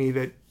remind me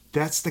that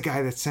that's the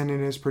guy that's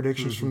sending his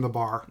predictions from the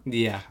bar.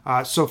 Yeah.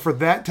 So for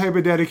that type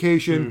of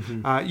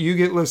dedication, you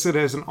get listed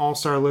as an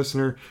all-star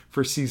listener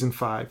for season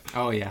 5.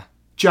 Oh, yeah.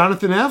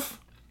 Jonathan F.,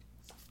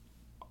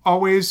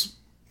 always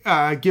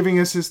giving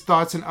us his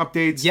thoughts and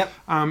updates. Yep.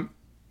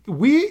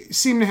 We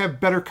seem to have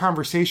better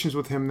conversations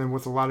with him than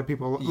with a lot of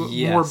people.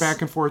 Yes. More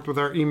back and forth with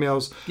our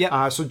emails.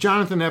 Yep. So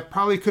Jonathan F.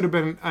 probably could have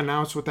been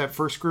announced with that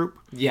first group.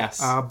 Yes.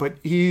 But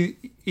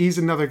he's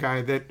another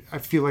guy that I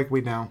feel like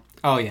we know.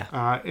 Oh,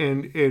 yeah.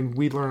 And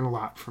we learn a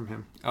lot from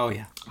him. Oh,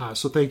 yeah.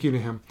 So thank you to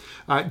him.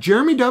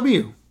 Jeremy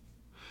W.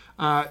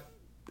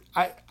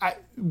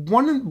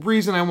 One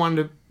reason I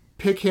wanted to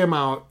pick him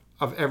out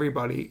of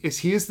everybody is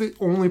he is the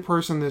only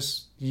person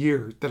this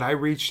year that I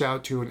reached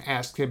out to and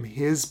asked him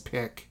his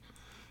pick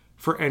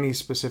for any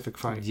specific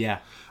fight. Yeah.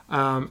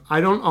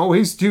 I don't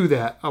always do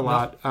that a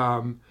lot.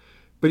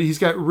 But he's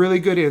got really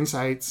good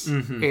insights,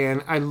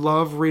 and I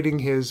love reading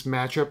his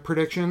matchup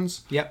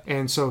predictions. Yep.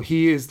 And so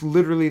he is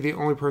literally the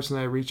only person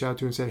that I reached out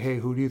to and said, hey,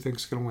 who do you think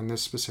is going to win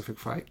this specific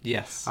fight?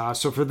 Yes.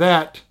 So for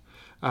that,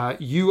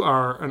 you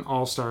are an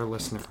all-star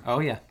listener. Oh,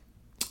 yeah.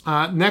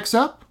 Next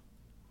up,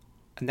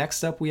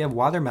 we have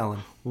Watermelon.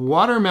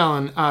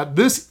 Watermelon.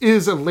 This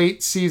is a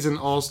late season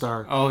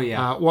all-star. Oh,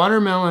 yeah.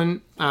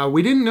 Watermelon,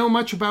 we didn't know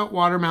much about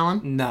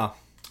Watermelon. No.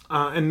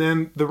 And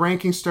then the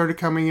rankings started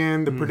coming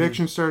in, the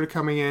predictions started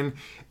coming in,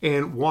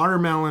 and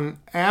Watermelon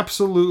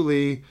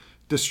absolutely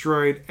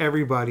destroyed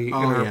everybody in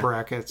our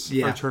brackets,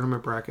 our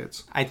tournament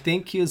brackets. I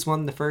think he was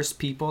one of the first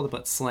people to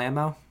put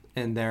Slammo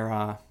in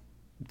their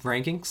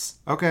rankings.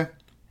 Okay.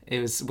 It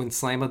was when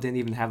Slammo didn't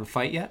even have a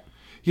fight yet.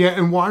 Yeah,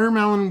 and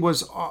Watermelon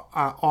was all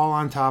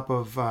on top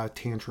of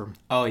Tantrum.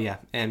 Oh, yeah.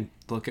 And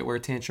look at where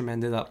Tantrum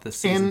ended up this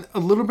season. And a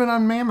little bit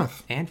on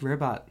Mammoth. And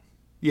Ribot.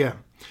 Yeah.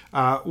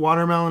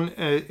 Watermelon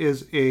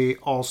is a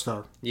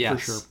all-star, yes. for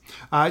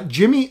sure.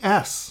 Jimmy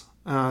S.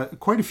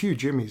 Quite a few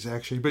Jimmys,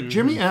 actually. But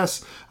Jimmy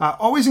S.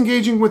 Always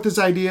engaging with his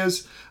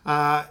ideas.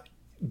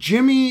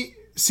 Jimmy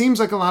seems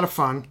like a lot of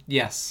fun.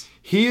 Yes.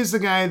 He is the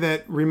guy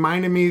that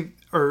reminded me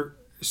or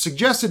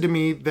suggested to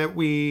me that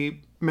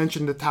we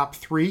mentioned the top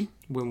 3.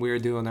 When we were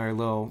doing our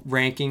little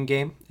ranking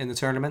game in the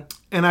tournament.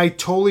 And I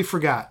totally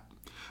forgot.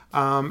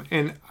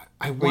 And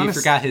you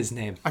forgot his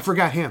name. I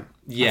forgot him.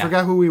 Yeah. I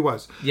forgot who he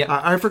was. Yeah.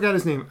 I forgot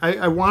his name.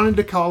 I wanted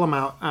to call him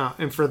out.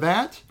 And for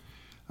that,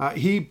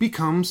 he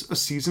becomes a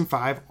Season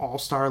 5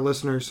 All-Star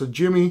listener. So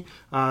Jimmy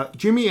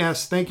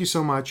S., thank you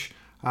so much.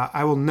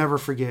 I will never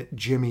forget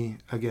Jimmy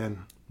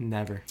again.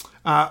 Never.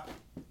 I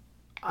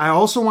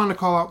also want to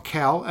call out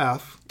Cal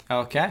F.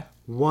 Okay.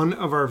 One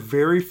of our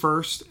very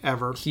first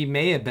ever. He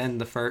may have been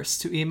the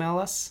first to email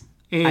us.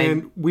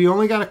 And we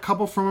only got a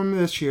couple from him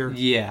this year.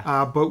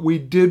 Yeah. But we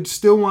did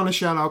still want to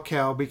shout out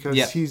Cal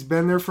because he's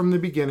been there from the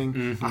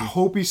beginning. I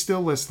hope he's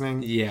still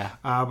listening. Yeah.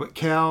 But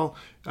Cal,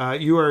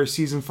 you are a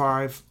Season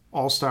 5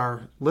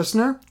 All-Star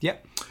listener.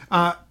 Yep.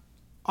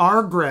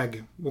 R.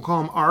 Greg, we'll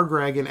call him R.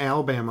 Greg in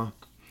Alabama.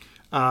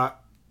 I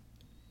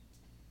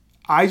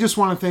just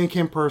want to thank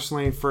him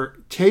personally for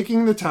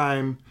taking the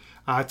time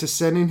to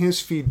send in his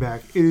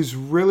feedback. It is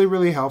really,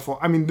 really helpful.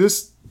 I mean,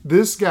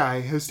 this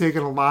guy has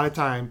taken a lot of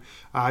time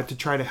to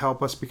try to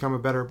help us become a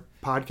better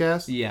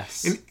podcast.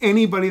 Yes. And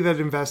anybody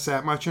that invests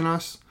that much in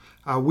us,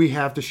 we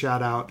have to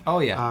shout out. Oh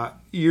yeah.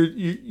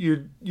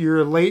 You're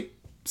a late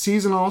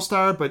season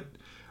all-star, but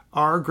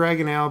our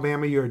Greg in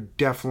Alabama, you're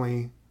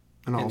definitely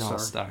an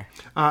all-star.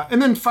 And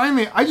then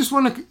finally, I just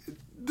want to.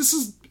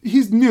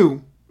 He's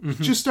new.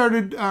 Just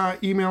started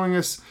emailing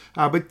us,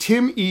 but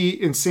Tim E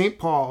in St.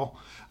 Paul.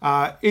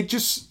 It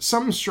just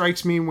something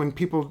strikes me when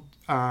people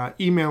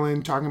email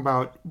in talking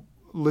about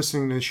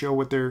listening to the show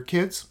with their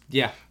kids.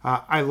 Yeah.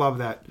 I love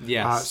that.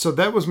 Yes. So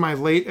that was my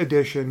late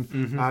addition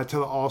to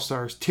the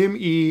All-Stars. Tim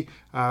E,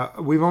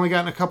 we've only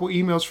gotten a couple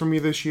emails from you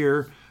this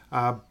year,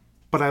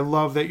 but I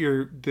love that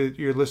you're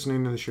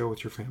listening to the show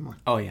with your family.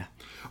 Oh, yeah.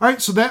 All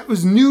right, so that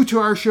was new to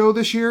our show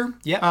this year.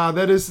 Yeah.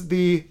 That is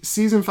the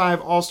Season 5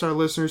 All-Star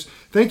listeners.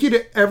 Thank you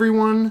to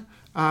everyone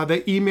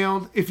that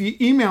emailed. If you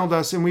emailed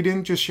us and we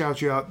didn't just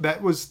shout you out,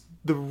 that was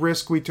the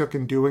risk we took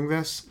in doing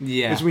this.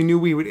 Yeah. Is we knew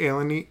we would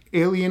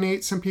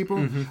alienate some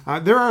people.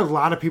 There are a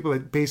lot of people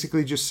that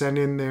basically just send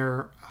in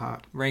their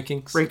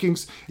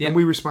rankings. And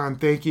we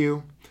respond, thank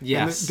you.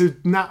 Yes. And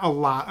there's not a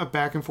lot of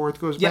back and forth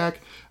goes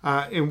back.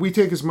 And we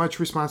take as much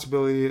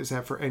responsibility as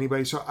that for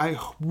anybody. So I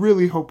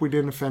really hope we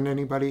didn't offend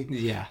anybody.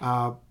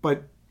 Yeah.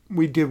 But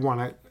we did want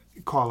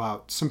to call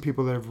out some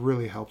people that have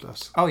really helped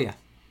us. Oh, yeah.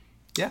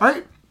 Yeah. All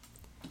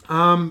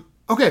right.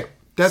 Okay.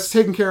 That's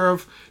taken care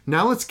of.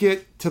 Now let's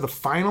get to the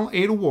final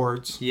 8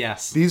 awards.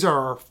 Yes. These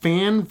are our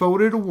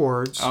fan-voted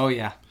awards. Oh,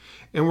 yeah.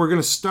 And we're going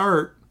to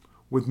start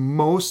with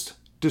most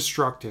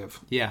destructive.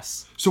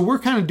 Yes. So we're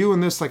kind of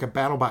doing this like a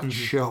BattleBot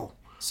show.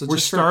 So we're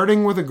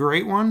starting with a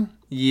great one.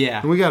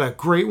 Yeah. And we got a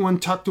great one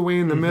tucked away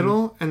in the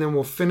middle. And then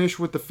we'll finish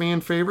with the fan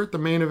favorite, the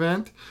main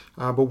event.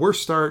 But we're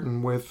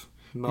starting with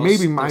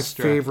maybe my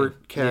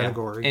favorite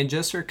category. Yeah. And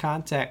just for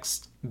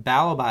context,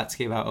 BattleBots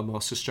gave out a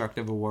most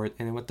destructive award,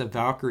 and it went to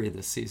Valkyrie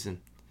this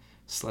season.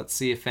 So let's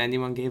see if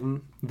anyone gave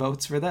them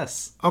votes for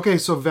this. Okay,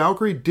 so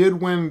Valkyrie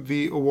did win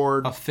the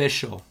award.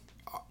 Official.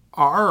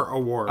 Our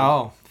award.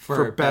 Oh,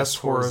 for best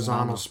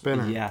horizontal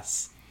spinner.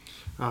 Yes.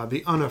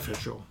 The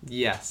unofficial.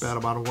 Yes.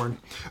 BattleBot award.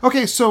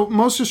 Okay, so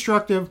most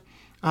destructive.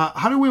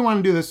 How do we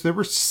want to do this? There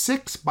were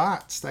 6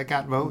 bots that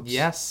got votes.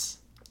 Yes.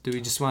 Do we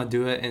just want to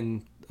do it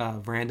in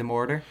random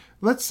order?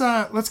 Let's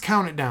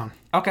count it down.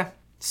 Okay.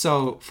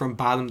 So from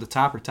bottom to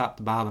top or top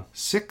to bottom?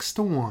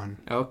 6-1.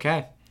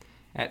 Okay.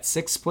 At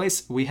 6th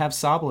place, we have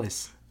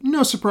Sawblaze.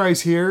 No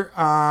surprise here.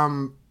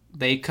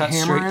 They cut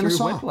straight through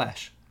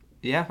Whiplash.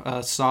 Yeah,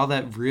 a saw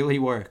that really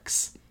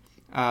works.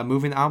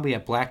 Moving on, we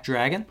have Black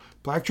Dragon.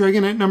 Black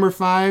Dragon at number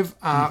 5.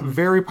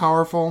 Very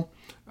powerful.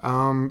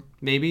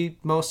 Maybe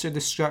most of the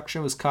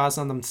destruction was caused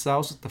on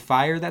themselves with the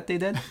fire that they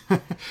did.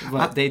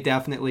 But they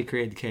definitely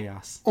created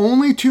chaos.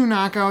 Only 2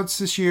 knockouts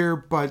this year,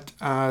 but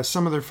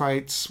some of their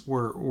fights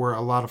were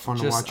a lot of fun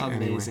to watch anyway.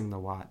 Just amazing to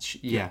watch.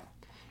 Yeah.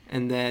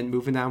 And then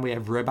moving on, we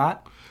have Ribot.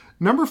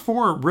 Number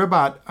 4,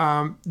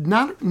 Ribot.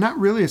 Not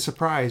really a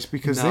surprise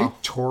because they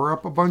tore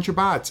up a bunch of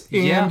bots.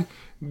 And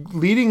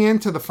leading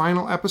into the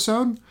final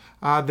episode,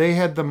 they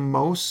had the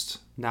most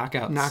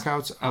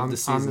knockouts on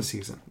the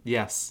season.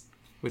 Yes,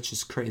 which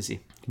is crazy.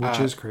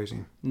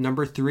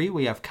 Number 3,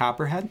 we have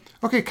Copperhead.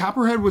 Okay,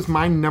 Copperhead was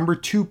my number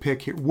 2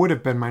 pick here. Would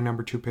have been my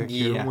number 2 pick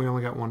here. We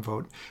only got 1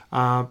 vote.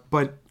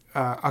 But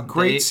a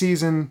great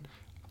season.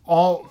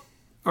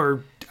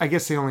 I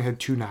guess they only had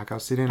 2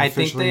 knockouts. They didn't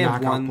officially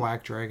knock out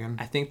Black Dragon.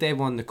 I think they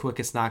won the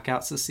quickest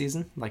knockouts this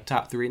season, like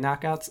top 3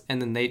 knockouts,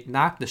 and then they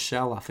knocked the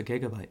shell off a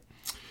Gigabyte.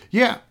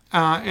 Yeah,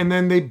 and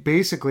then they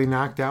basically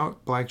knocked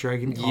out Black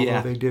Dragon,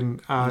 although they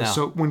didn't.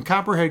 So when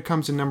Copperhead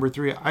comes in number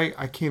 3,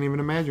 I can't even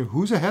imagine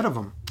who's ahead of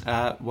them.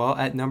 Well,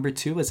 at number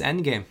 2 is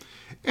Endgame.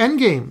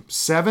 Endgame,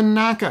 7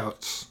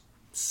 knockouts.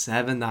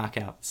 7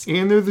 knockouts.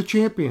 And they're the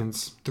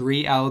champions.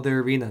 3 out of their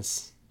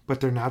arenas. But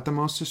they're not the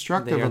most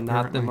destructive, They are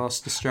not the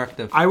most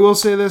destructive. I will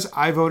say this,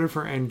 I voted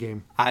for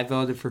Endgame. I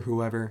voted for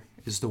whoever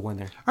is the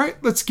winner. All right,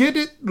 let's get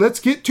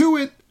to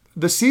it.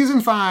 The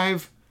Season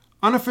 5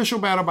 Unofficial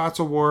BattleBots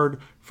Award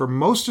for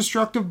Most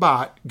Destructive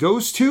Bot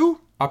goes to...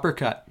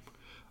 Uppercut.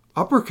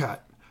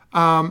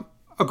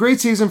 A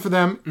great season for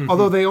them,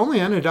 although they only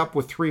ended up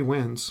with 3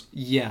 wins.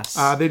 Yes.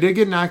 They did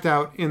get knocked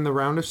out in the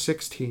round of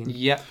 16.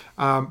 Yep.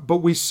 But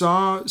we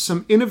saw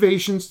some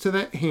innovations to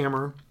that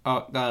hammer.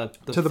 The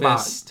fist.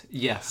 bot.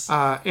 Yes.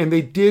 And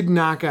they did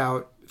knock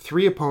out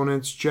 3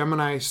 opponents,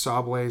 Gemini,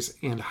 Sawblaze,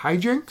 and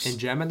Hijinks. And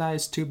Gemini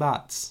is 2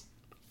 bots.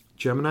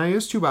 Gemini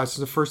is 2 bots. It's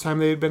the first time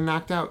they had been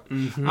knocked out.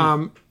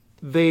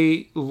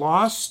 They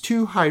lost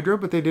to Hydra,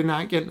 but they did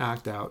not get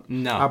knocked out.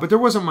 No. But there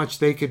wasn't much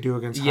they could do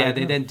against Hydra. Yeah,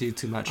 they didn't do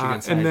too much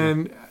against Hydra. And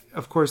then,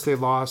 of course, they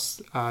lost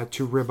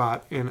to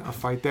Ribot in a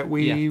fight that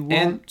we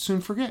won't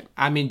soon forget.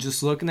 I mean,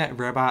 just looking at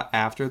Ribot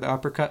after the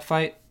uppercut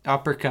fight,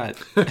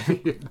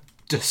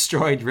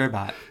 destroyed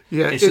Ribot.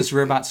 Yeah, it's just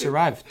Ribot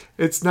survived.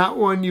 It's not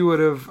one you would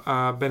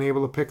have been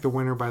able to pick the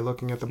winner by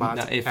looking at the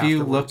bots. No, if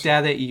you looked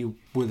at it, you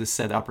would have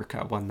said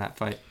uppercut won that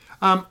fight.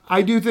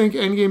 I do think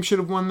Endgame should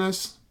have won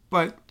this,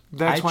 but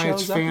that's why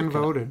it's fan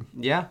voted.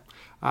 Yeah.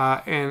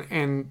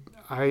 And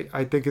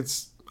I think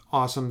it's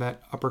awesome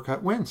that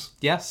uppercut wins.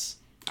 Yes.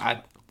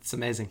 It's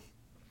amazing.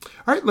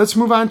 All right, let's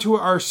move on to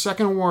our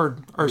second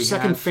award, our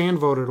second fan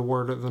voted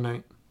award of the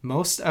night.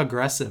 Most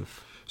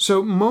aggressive.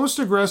 So most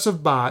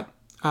aggressive bot.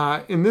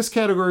 In this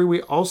category,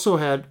 we also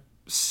had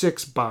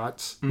 6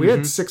 bots. We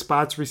had 6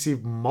 bots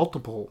receive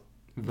multiple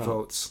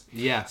votes.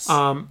 Yes.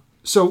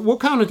 So we'll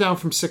count it down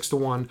from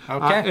 6-1.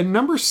 Okay. And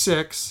number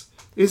 6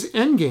 is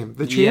Endgame,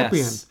 the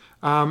champion. Yes.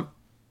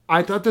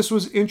 I thought this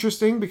was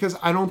interesting because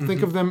I don't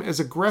think of them as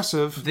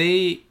aggressive.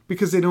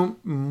 Because they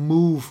don't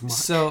move much.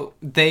 So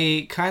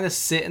they kind of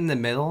sit in the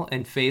middle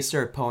and face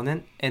their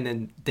opponent, and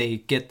then they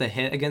get the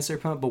hit against their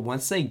opponent. But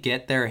once they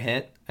get their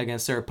hit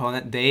against their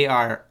opponent, they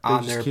are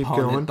on their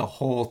opponent the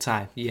whole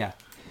time. Yeah.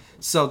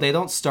 So they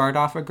don't start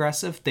off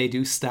aggressive. They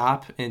do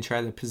stop and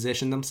try to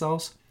position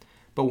themselves.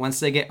 But once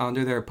they get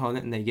under their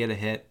opponent and they get a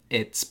hit,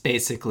 it's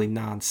basically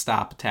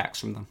non-stop attacks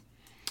from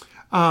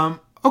them.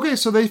 Okay,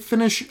 so they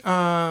finish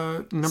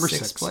number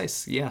 6. 6th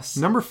place, yes.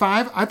 Number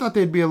 5, I thought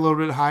they'd be a little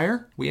bit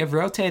higher. We have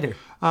Rotator.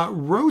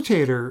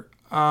 Rotator,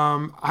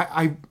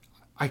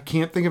 I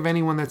can't think of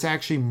anyone that's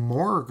actually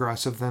more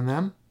aggressive than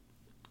them.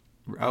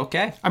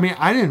 Okay. I mean,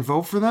 I didn't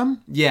vote for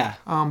them. Yeah.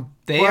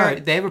 They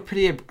have a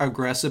pretty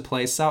aggressive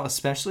play style,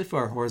 especially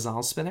for a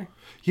horizontal spinner.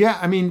 Yeah,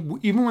 I mean,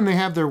 even when they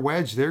have their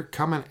wedge, they're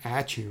coming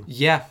at you.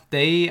 Yeah,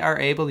 they are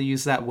able to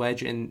use that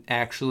wedge and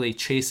actually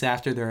chase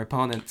after their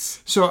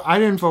opponents. So I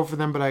didn't vote for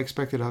them, but I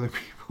expected other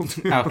people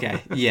to.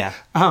 Okay, yeah.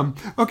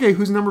 Okay,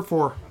 who's number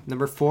 4?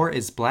 Number 4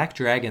 is Black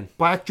Dragon.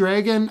 Black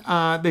Dragon,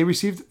 they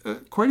received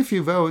quite a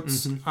few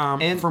votes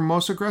for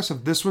most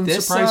aggressive. This one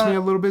surprised me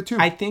a little bit too.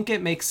 I think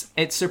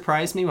it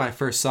surprised me when I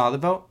first saw the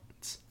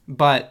votes,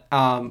 but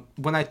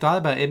when I thought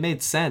about it, it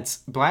made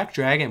sense. Black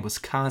Dragon was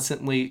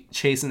constantly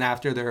chasing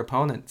after their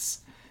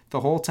opponents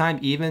the whole time,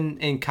 even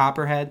in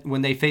Copperhead.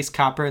 When they faced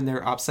Copper and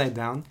they're upside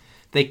down,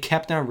 they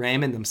kept on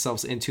ramming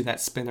themselves into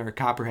that spinner of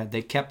Copperhead.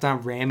 They kept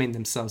on ramming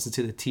themselves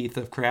into the teeth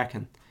of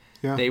Kraken.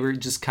 Yeah. They were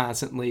just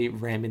constantly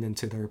ramming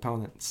into their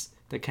opponents.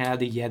 They're kind of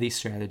the Yeti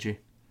strategy.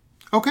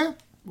 Okay.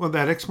 Well,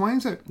 that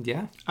explains it.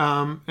 Yeah.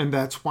 And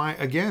that's why,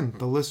 again,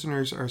 the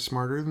listeners are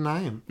smarter than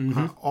I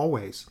am.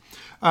 Always.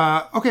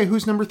 Okay,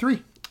 who's number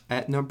 3?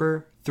 At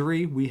number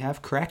 3, we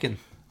have Kraken.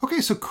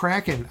 Okay, so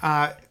Kraken.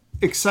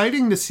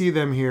 Exciting to see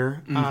them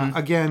here.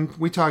 Again,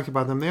 we talked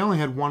about them. They only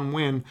had one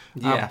win,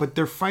 but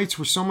their fights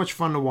were so much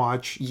fun to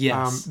watch.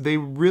 Yes. They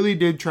really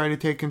did try to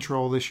take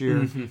control this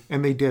year,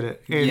 and they did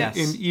it. And,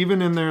 and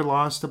even in their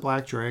loss to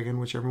Black Dragon,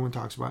 which everyone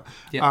talks about,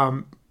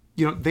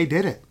 they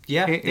did it.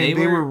 Yeah, and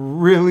they were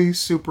really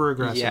super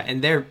aggressive. Yeah,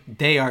 and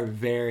they are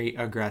very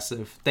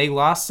aggressive. They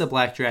lost the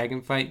Black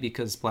Dragon fight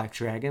because Black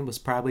Dragon was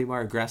probably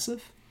more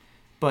aggressive,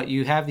 but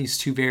you have these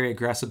two very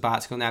aggressive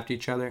bots going after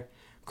each other.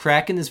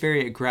 Kraken is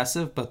very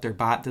aggressive, but their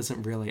bot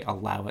doesn't really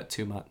allow it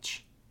too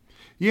much.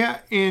 Yeah,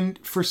 and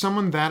for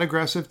someone that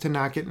aggressive to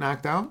not get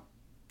knocked out,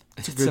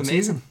 it's a good amazing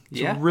season.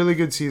 It's a really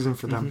good season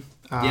for them.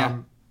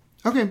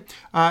 Okay,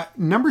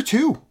 number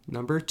 2.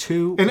 Number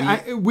 2.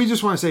 And we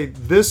just want to say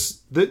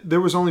this,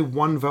 there was only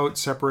one vote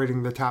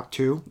separating the top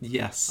 2.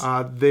 Yes.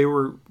 They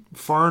were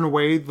far and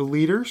away the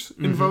leaders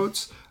in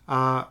votes.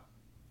 But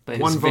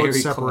one vote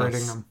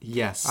separating them.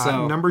 Yes.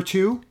 So number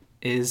 2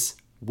 is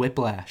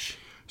Whiplash.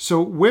 So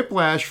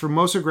Whiplash for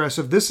most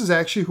aggressive. This is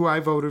actually who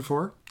I voted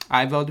for.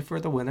 I voted for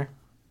the winner.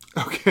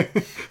 Okay,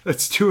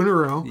 that's 2 in a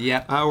row.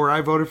 Yeah. Where I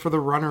voted for the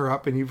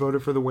runner-up and you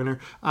voted for the winner.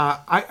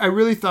 I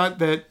really thought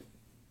that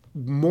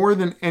more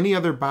than any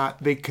other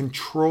bot, they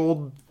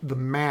controlled the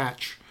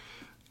match,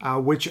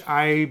 which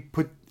I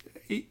put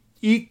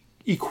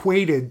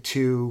equated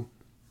to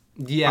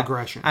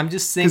aggression. I'm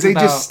just thinking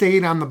because they just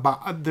stayed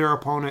on their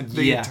opponent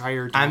the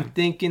entire time. I'm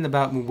thinking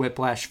about when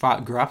Whiplash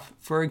fought Gruff,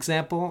 for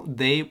example.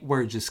 They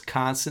were just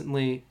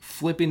constantly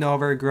flipping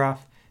over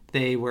Gruff.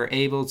 They were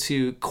able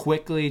to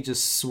quickly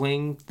just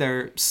swing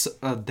their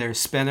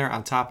spinner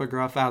on top of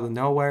Gruff out of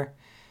nowhere.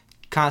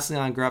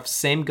 Constantly on Gruff.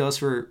 Same goes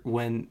for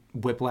when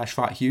Whiplash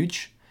fought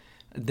Huge.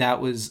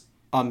 That was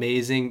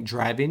amazing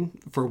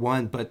driving for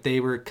one, but they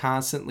were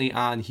constantly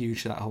on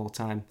Huge that whole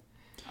time.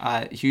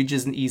 Huge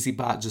is an easy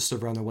bot just to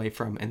run away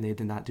from, and they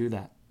did not do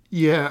that.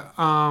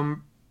 Yeah.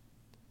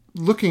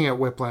 Looking at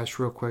Whiplash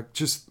real quick,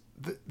 just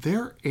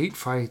their 8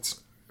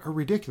 fights are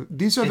ridiculous.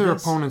 These are their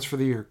opponents for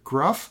the year.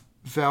 Gruff,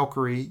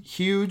 Valkyrie,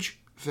 Huge,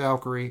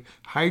 Valkyrie,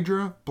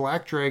 Hydra,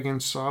 Black Dragon,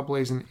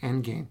 Sawblaze, and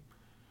Endgame.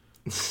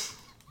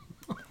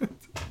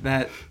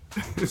 That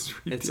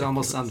it's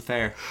almost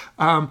unfair.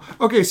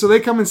 Okay, so they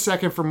come in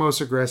second for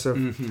most aggressive.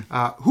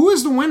 Who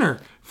is the winner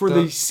for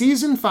the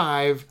Season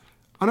 5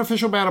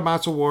 Unofficial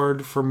BattleBots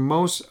Award for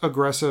most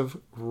aggressive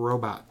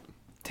robot?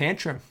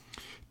 Tantrum.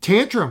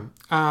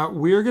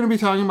 We're going to be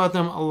talking about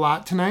them a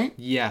lot tonight.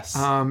 Yes.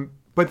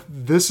 But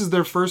this is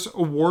their first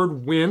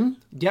award win.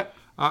 Yep.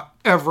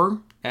 Ever.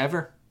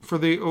 For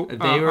the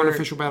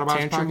Unofficial BattleBots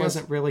Tantrum podcast.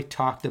 wasn't really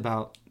talked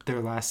about their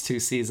last 2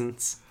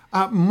 seasons.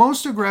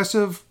 Most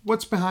aggressive,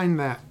 what's behind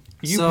that?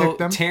 You picked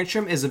them.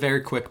 Tantrum is a very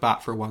quick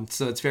bot for one,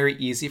 so it's very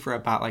easy for a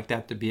bot like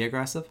that to be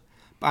aggressive.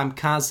 But I'm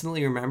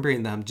constantly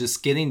remembering them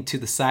just getting to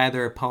the side of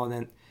their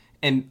opponent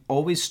and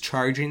always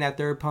charging at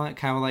their opponent,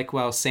 kind of like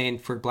what I was saying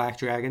for Black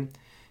Dragon.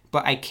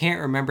 But I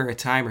can't remember a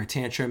time where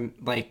Tantrum,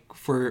 like,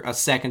 for a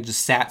second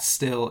just sat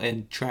still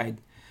and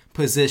tried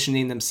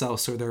positioning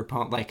themselves for their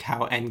opponent, like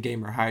how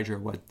Endgame or Hydra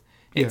would.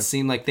 It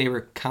seemed like they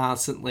were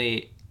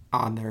constantly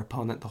on their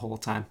opponent the whole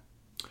time.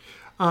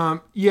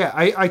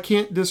 I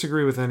can't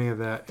disagree with any of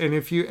that. And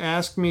if you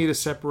ask me to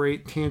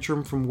separate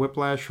Tantrum from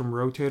Whiplash from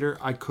Rotator,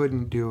 I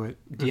couldn't do it.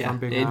 If I'm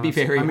being honest. Be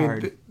very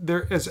hard.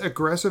 They're as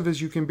aggressive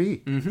as you can be.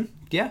 Mm-hmm.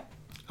 Yeah.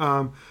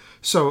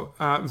 So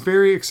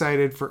very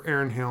excited for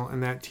Aaron Hill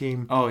and that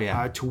team. Oh,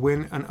 yeah. To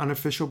win an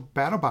Unofficial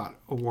BattleBot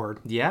Award.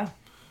 Yeah.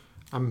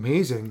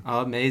 Amazing.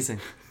 Oh, amazing.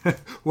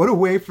 What a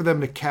way for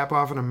them to cap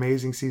off an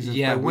amazing season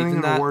by winning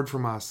an award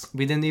from us.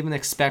 We didn't even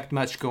expect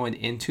much going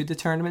into the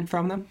tournament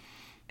from them.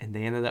 And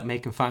they ended up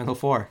making Final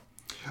Four.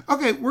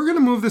 Okay, we're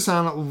gonna move this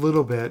on a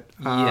little bit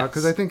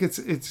because I think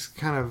it's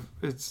kind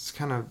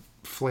of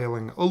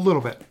flailing a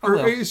little bit, or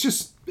it's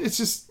just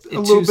a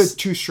little bit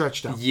too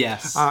stretched out.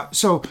 Yes.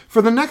 So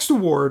for the next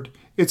award,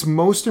 it's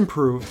most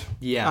improved.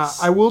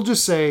 Yes. I will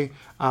just say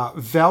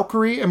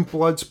Valkyrie and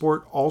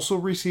Bloodsport also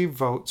received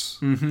votes.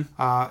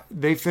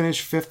 They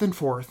finished 5th and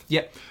 4th.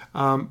 Yep.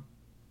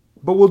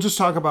 But we'll just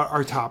talk about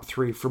our top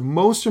 3. For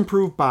most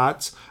improved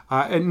bots,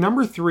 at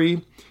number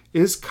 3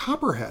 is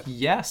Copperhead.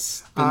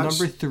 Yes. The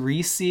number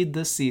 3 seed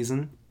this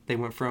season. They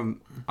went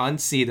from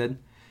unseeded.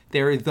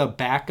 They were the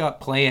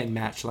backup play-in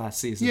match last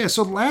season. Yeah,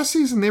 so last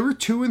season they were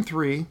 2 and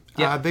 3.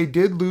 Yep. They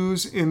did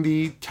lose in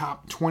the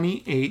top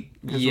 28,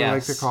 as we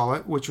like to Yes. call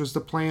it, which was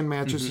the play-in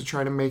matches to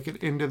try to make it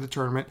into the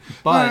tournament.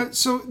 But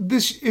so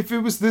this, if it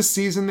was this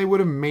season, they would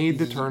have made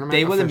the tournament.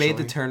 they would have made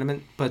the officially.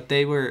 tournament, but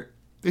they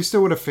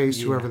still would have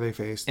faced whoever they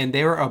faced. and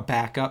they were a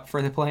backup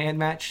for the play-in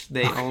match.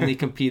 They only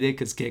competed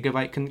because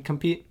Gigabyte couldn't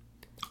compete.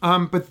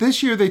 But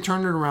this year they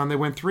turned it around. They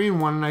went 3 and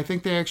 1, and I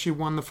think they actually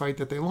won the fight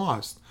that they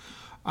lost.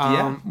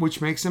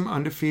 Which makes them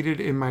undefeated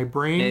in my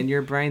brain. In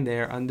your brain, they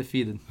are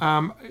undefeated.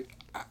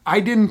 I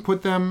didn't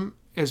put them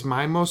as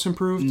my most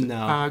improved.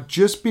 No.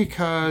 Just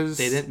because...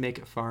 They didn't make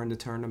it far in the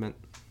tournament.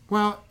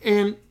 Well,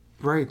 and...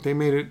 Right, they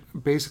made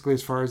it basically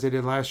as far as they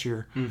did last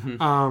year.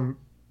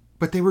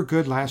 But they were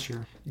good last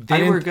year.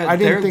 They were good.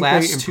 Their think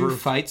last they 2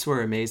 fights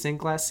were amazing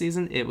last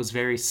season. It was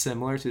very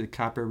similar to the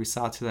Copper we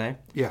saw today.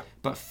 Yeah.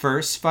 But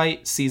first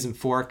fight, Season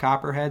 4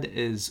 Copperhead,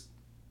 is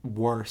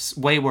worse.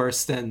 Way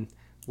worse than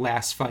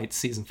last fight,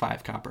 Season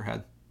 5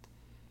 Copperhead.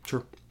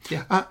 Sure.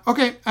 Yeah.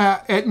 Okay,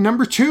 at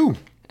number 2.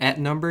 At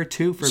number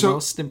 2 for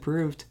most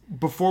improved.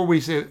 Before we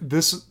say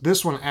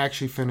this one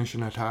actually finished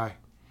in a tie.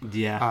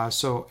 Yeah.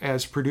 So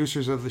as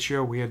producers of the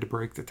show, we had to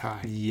break the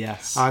tie.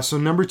 Yes. So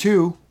number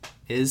 2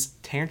 is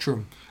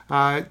Tantrum.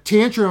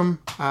 Tantrum,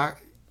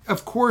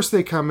 of course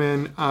they come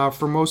in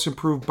for most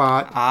improved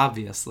bot.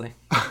 Obviously.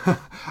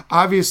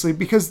 Obviously,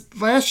 because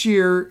last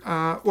year,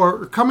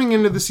 or coming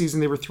into the season,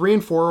 they were 3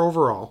 and 4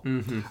 overall.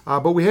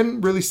 But we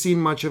hadn't really seen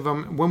much of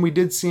them. When we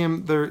did see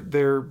them,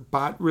 their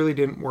bot really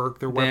didn't work.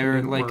 Their weapon They're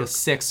didn't like work. a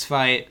 6th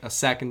fight, a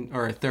 2nd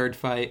or a 3rd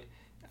fight.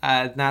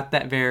 Not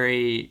that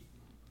very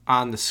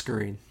on the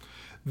screen.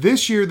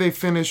 This year they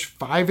finished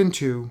 5 and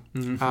 2,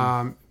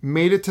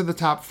 made it to the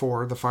top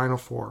 4, the final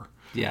 4.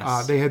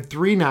 Yes. They had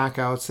 3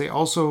 knockouts. They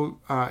also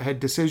had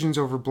decisions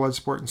over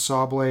Bloodsport and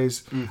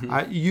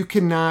Sawblaze. You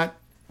cannot...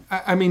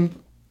 I mean,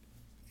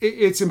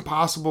 it's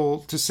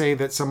impossible to say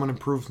that someone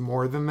improved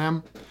more than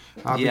them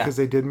because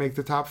they did make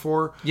the top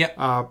 4. Yep.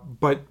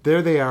 But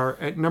there they are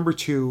at number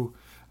 2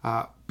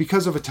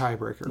 because of a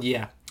tiebreaker.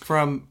 Yeah.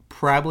 From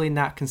probably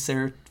not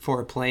considered for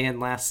a play-in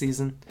last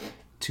season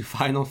to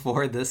Final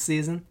 4 this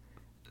season.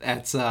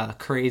 That's a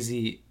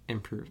crazy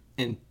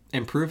improvement.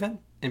 There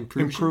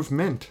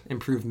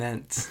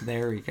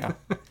we go.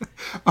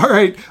 All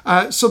right.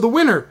 So the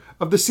winner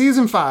of the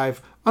Season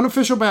 5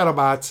 Unofficial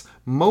BattleBots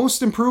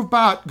Most Improved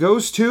Bot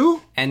goes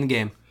to...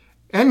 Endgame.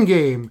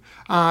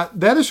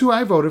 That is who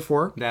I voted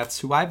for. That's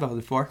who I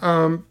voted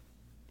for.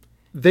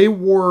 They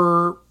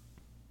were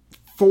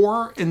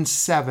 4 and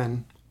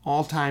 7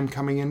 all time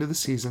coming into the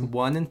season.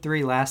 1 and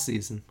 3 last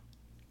season.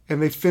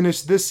 And they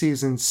finished this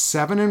season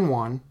 7 and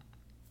 1.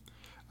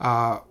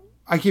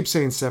 I keep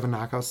saying 7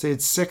 knockouts. They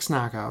had 6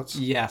 knockouts.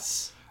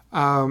 Yes.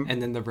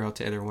 And then the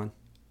rotator one.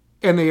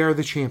 And they are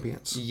the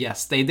champions.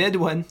 Yes, they did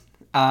win.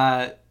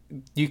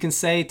 You can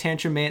say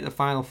Tantrum made it the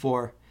Final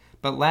 4,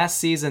 but last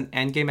season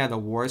Endgame had a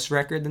worse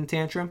record than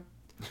Tantrum,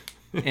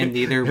 and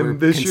neither were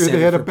this year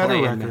they had a better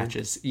play-in record.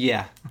 matches.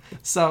 Yeah,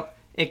 so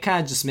it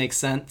kind of just makes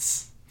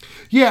sense.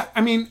 Yeah,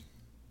 I mean,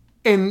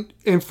 and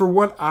for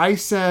what I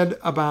said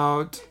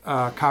about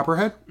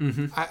Copperhead,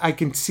 I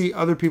can see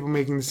other people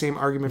making the same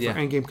argument for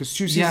Endgame, because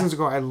 2 seasons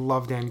ago I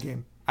loved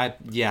Endgame.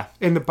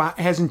 And the bot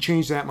hasn't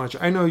changed that much.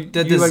 I know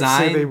the you design, like to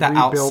say they the rebuilt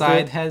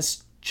outside it.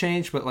 has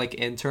changed, but like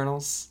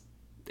internals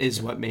is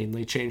what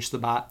mainly changed the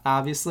bot,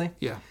 obviously.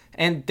 Yeah.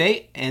 And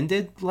they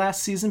ended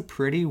last season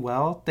pretty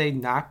well. They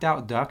knocked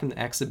out Duck in the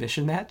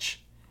exhibition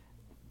match,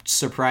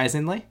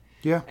 surprisingly.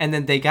 Yeah. And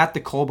then they got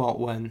the Cobalt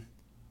win,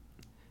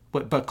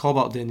 but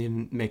Cobalt didn't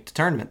even make the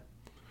tournament.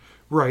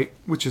 Right,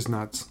 which is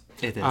nuts.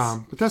 It is.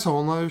 But that's a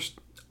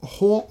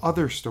whole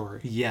other story.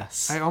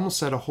 Yes. I almost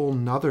said a whole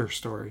nother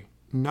story.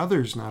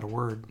 Nother's not a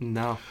word.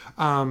 No.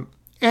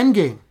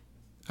 Endgame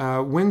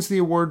wins the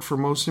award for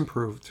most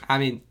improved. I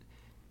mean,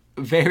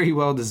 very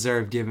well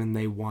deserved given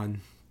they won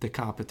the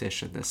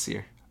competition this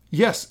year.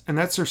 Yes, and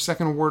that's their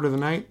 2nd award of the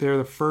night. They're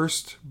the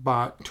first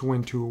bot to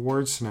win 2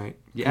 awards tonight.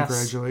 Yes.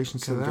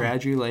 Congratulations to them.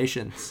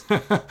 Congratulations.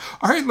 All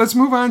right, let's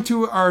move on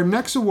to our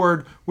next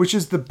award, which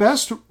is the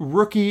best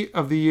rookie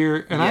of the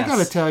year. And I got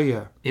to tell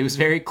you, it was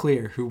very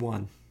clear who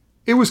won.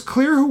 It was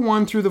clear who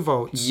won through the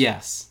votes.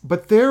 Yes.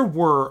 But there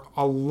were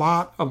a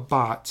lot of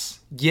bots.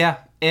 Yeah.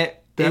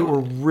 That were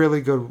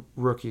really good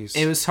rookies.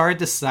 It was hard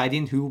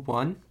deciding who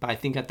won, but I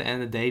think at the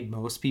end of the day,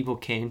 most people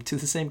came to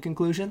the same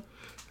conclusion.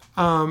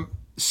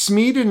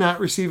 Smee did not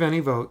receive any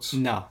votes.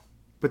 No.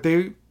 But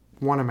they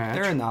won a match.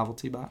 They're a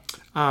novelty bot.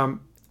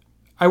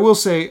 I will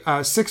say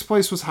 6th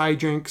place was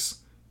Hijinks.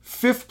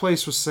 5th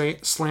place was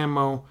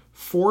Slammo.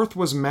 4th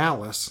was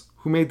Malice,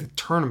 who made the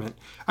tournament.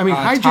 I mean,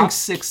 Hijinks... Top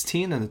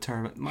 16 in the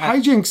tournament.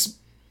 Hijinks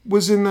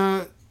was in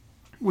the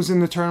was in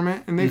the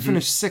tournament, and they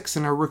finished 6th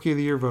in our Rookie of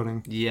the Year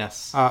voting.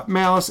 Yes.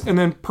 Malice, and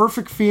then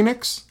Perfect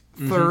Phoenix,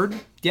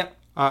 3rd. Yep.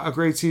 A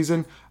great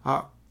season.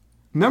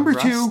 Number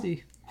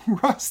Rusty. 2,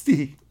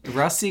 Rusty.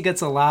 Rusty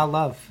gets a lot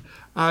of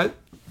love.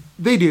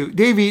 They do.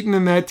 Dave Eaton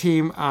and that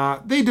team,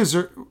 they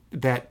deserve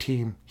that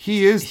team.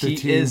 He is the team.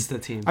 He is the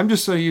team. I'm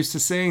just so used to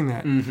saying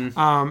that.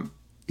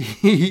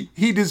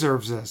 He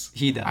deserves this.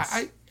 He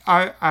does.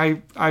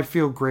 I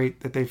feel great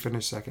that they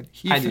finished second.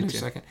 He finished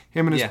second.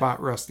 Him and his bot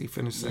Rusty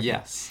finished second.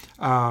 Yes.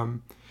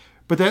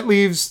 But that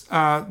leaves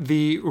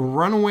the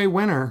runaway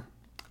winner.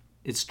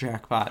 It's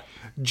Jackpot.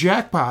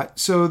 Jackpot.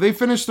 So they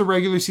finished the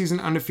regular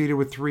season undefeated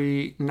with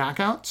 3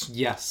 knockouts.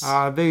 Yes.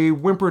 They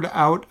whimpered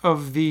out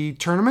of the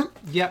tournament.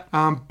 Yep.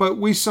 But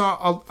we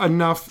saw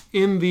enough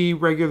in the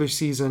regular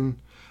season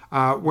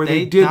where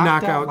they did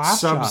knock out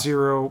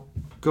Sub-Zero,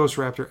 Ghost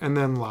Raptor, and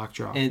then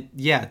Lockjaw. And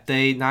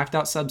they knocked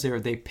out Sub-Zero.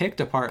 They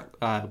picked apart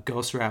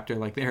Ghost Raptor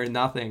like they were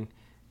nothing,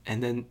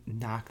 and then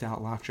knocked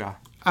out Lockjaw.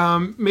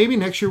 Maybe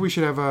next year we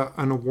should have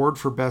an award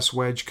for best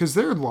wedge, because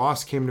their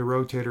loss came to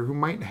Rotator, who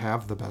might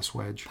have the best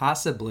wedge.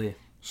 Possibly.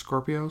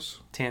 Scorpios?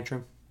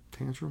 Tantrum.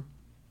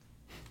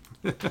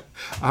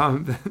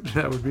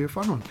 That would be a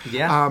fun one.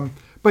 Yeah.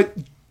 But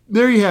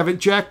there you have it.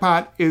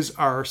 Jackpot is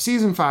our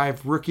Season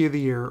 5 Rookie of the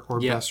Year, or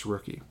Best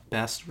Rookie.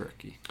 Best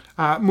Rookie.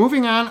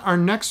 Moving on, our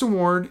next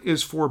award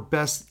is for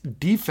Best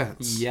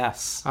Defense.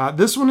 Yes.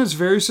 This one is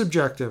very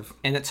subjective.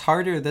 And it's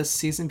harder this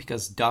season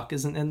because Duck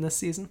isn't in this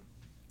season.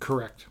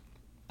 Correct.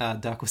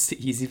 Duck was the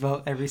easy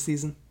vote every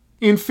season.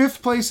 In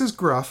 5th place is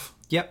Gruff.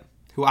 Yep.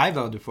 Who I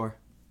voted for.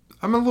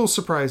 I'm a little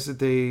surprised that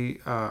they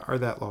are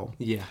that low.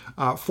 Yeah.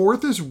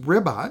 4th is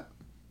Ribot.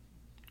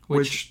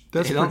 Which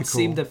that's they pretty don't cool.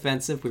 seem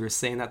defensive. We were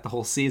saying that the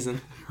whole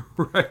season.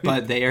 Right.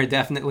 But they are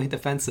definitely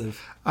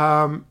defensive.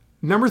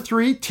 Number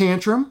 3,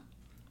 Tantrum.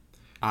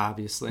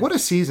 Obviously. What a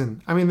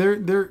season. I mean,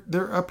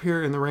 they're up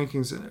here in the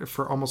rankings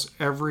for almost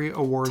every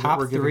award Top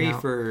that we're giving out.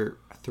 Top 3 for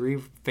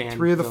 3 fan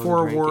 3 of the 4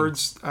 rankings.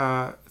 awards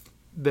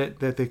that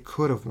they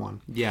could have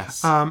won.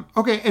 Yes.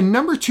 Okay, and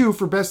number 2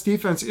 for Best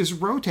Defense is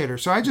Rotator.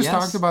 So I just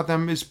talked about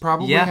them as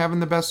probably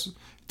having the best,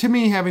 to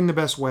me, having the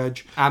best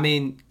wedge. I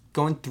mean,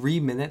 going 3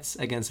 minutes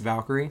against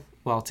Valkyrie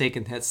while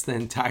taking hits the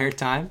entire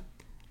time,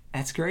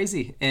 that's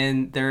crazy.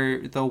 And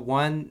they're the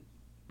one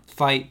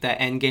fight that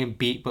Endgame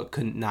beat but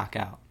couldn't knock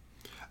out.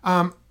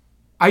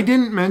 I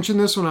didn't mention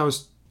this when I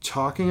was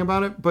talking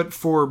about it, but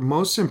for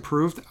most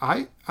improved,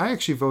 I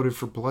actually voted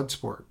for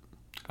Bloodsport.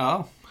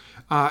 Oh.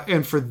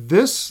 And for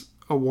this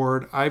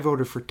award, I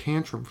voted for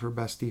Tantrum for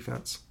Best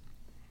Defense.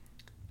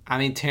 I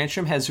mean,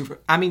 Tantrum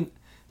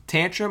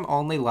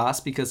only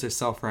lost because their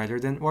self-rider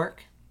didn't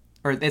work.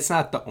 Or it's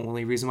not the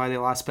only reason why they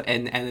lost, but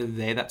at the end of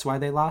the day, that's why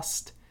they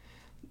lost.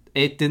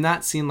 It did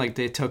not seem like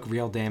they took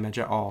real damage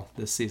at all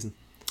this season.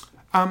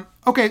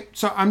 Okay,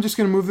 so I'm just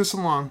going to move this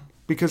along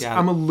because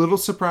I'm a little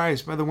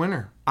surprised by the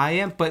winner. I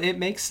am, but it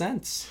makes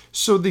sense.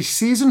 So the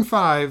Season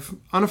 5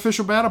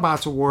 Unofficial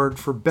BattleBots Award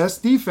for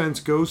Best Defense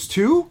goes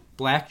to...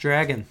 Black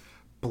Dragon.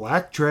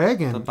 Black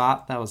Dragon. The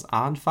bot that was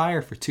on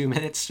fire for 2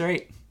 minutes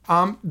straight.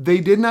 They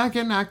did not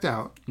get knocked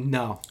out.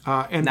 No.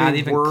 And not they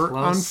even were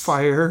close. on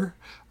fire.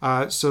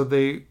 So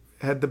they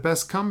had the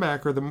best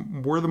comeback, or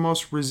were the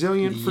most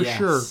resilient for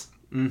sure.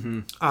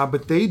 Mm-hmm.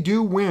 But they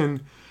do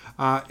win.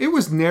 It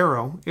was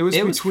narrow. It was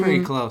between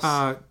pretty close.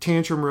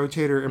 Tantrum,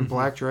 Rotator, and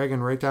Black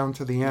Dragon right down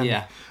to the end.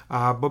 Yeah.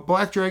 But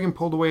Black Dragon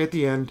pulled away at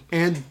the end.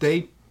 And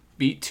they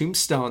beat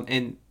Tombstone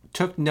and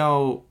took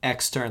no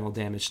external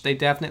damage. They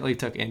definitely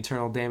took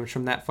internal damage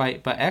from that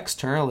fight, but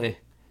externally,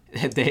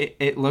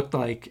 it looked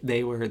like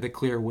they were the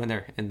clear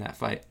winner in that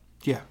fight.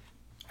 Yeah,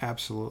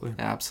 absolutely.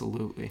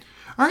 Absolutely.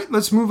 All right,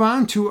 let's move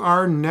on to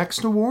our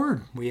next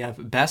award. We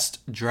have Best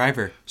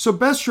Driver. So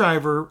Best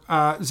Driver,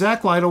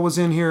 Zach Lytle was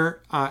in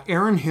here.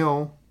 Aaron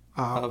Hill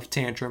of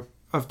Tantrum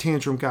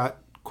got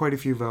quite a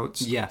few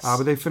votes. Yes.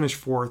 But they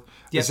finished 4th.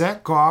 Yep.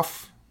 Zach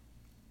Goff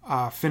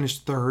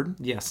finished 3rd.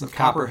 Yes, of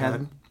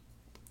Copperhead.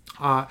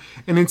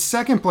 And in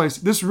 2nd place,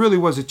 this really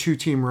was a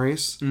 2-team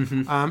race.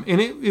 Mm-hmm.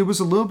 And it was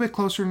a little bit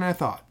closer than I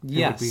thought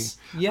it would be.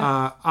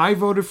 Yeah. I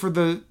voted for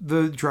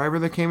the driver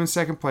that came in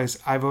 2nd place.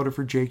 I voted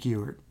for Jake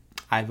Ewert.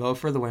 I vote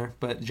for the winner.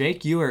 But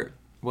Jake Ewert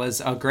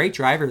was a great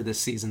driver this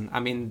season.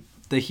 I mean,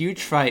 the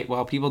huge fight,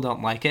 while people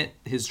don't like it,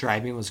 his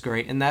driving was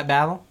great in that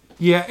battle.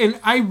 Yeah, and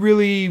I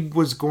really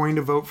was going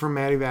to vote for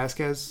Matty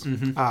Vasquez.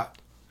 Mm-hmm.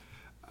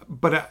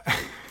 But...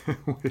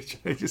 which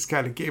I just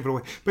kind of gave it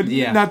away. But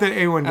not that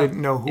anyone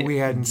didn't know who we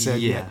hadn't said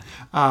yet.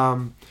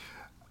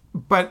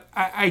 But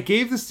I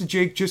gave this to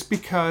Jake just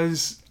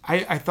because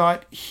I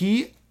thought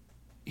he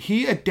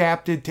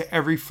adapted to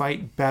every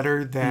fight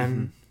better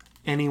than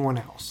anyone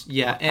else.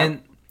 Yeah,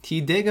 and he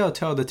did go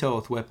toe-to-toe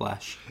with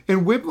Whiplash.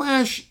 And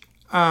Whiplash,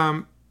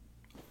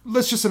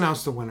 let's just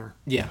announce the winner.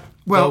 Yeah.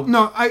 Well,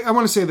 no, I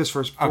want to say this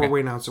first before we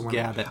announce the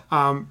winner.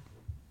 Yeah,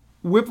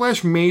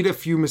 Whiplash made a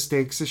few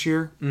mistakes this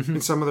year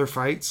in some of their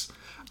fights.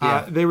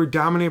 They were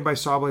dominated by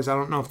Sawblaze. I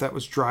don't know if that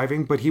was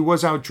driving, but he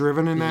was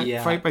outdriven in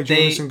that fight by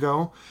Jameson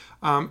Go.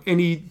 And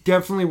he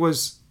definitely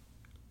was...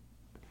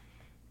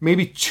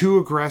 maybe too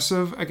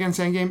aggressive against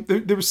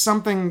Endgame. There was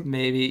something...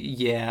 Maybe,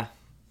 yeah.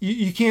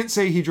 You can't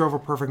say he drove a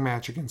perfect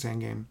match against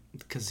Endgame.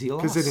 Because he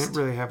lost. Because they didn't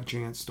really have a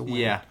chance to win.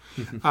 Yeah.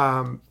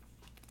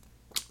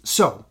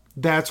 So,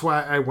 that's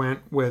why I went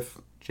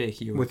with Jake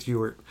Ewart. With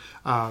Ewart.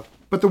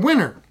 But the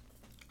winner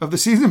of the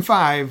Season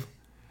 5...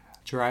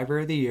 Driver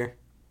of the Year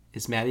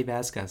is Matty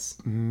Vasquez.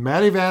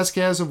 Matty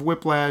Vasquez of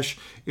Whiplash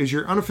is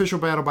your Unofficial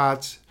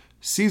BattleBots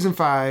Season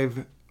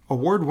 5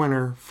 award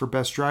winner for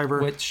Best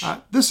Driver. Which...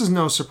 this is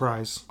no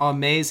surprise.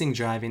 Amazing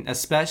driving,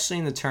 especially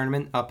in the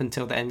tournament up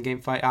until the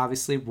endgame fight,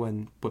 obviously,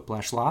 when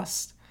Whiplash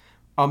lost.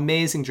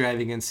 Amazing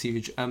driving against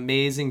Huge.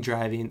 Amazing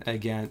driving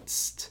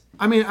against...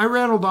 I mean, I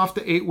rattled off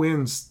the 8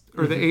 wins,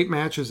 or the 8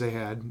 matches they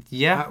had.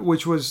 Yeah.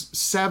 Which was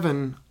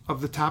 7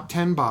 of the top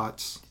 10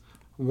 bots.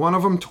 One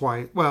of them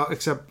twice. Well,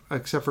 except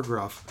for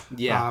Gruff.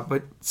 Yeah.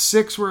 But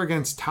 6 were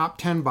against top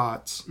 10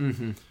 bots.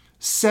 Mm-hmm.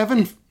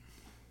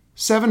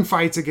 7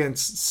 fights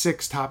against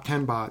 6 top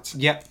 10 bots.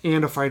 Yep.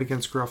 And a fight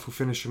against Gruff, who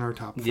finished in our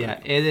top 5. Yeah,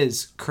 it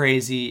is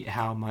crazy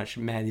how much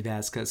Matty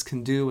Vasquez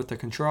can do with the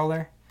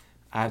controller.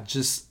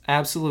 Just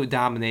absolute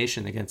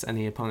domination against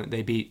any opponent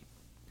they beat.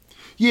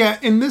 Yeah,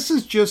 and this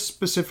is just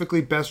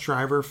specifically Best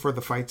Driver for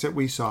the fights that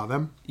we saw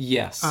them.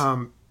 Yes.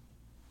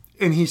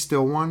 And he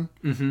still won.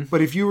 Mm-hmm.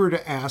 But if you were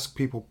to ask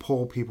people,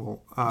 poll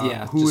people,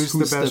 who's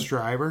the best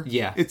driver?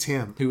 Yeah. It's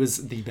him. Who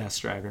is the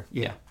best driver?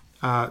 Yeah.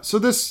 So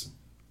this,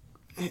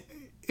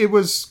 it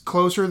was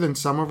closer than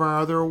some of our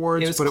other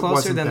awards, but it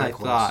wasn't that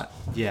close. It was closer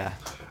than I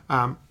thought.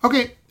 Yeah.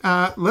 Okay,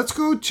 let's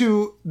go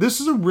to,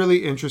 this is a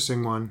really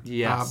interesting one.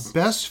 Yes.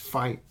 Best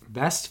fight.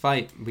 Best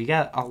fight. We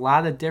got a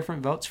lot of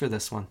different votes for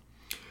this one.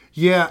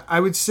 Yeah, I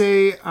would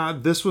say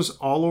this was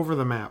all over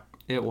the map.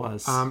 It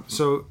was.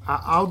 So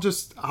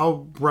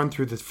I'll run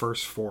through the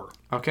first 4.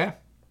 Okay.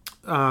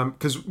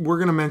 Because we're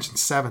going to mention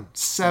 7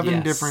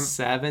 different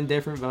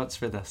votes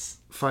for this.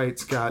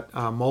 Fights got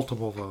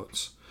multiple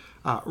votes.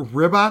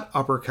 Ribot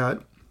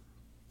Uppercut,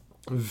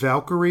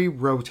 Valkyrie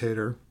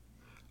Rotator,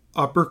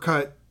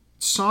 Uppercut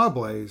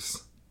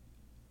Sawblaze,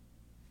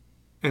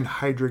 and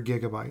Hydra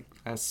Gigabyte.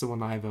 That's the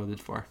one I voted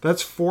for.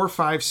 That's 4,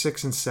 5,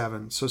 6, and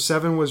 7. So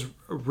 7 was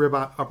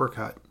Ribot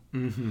Uppercut.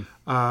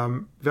 Mm-hmm.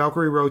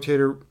 Valkyrie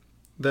Rotator,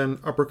 then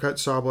Uppercut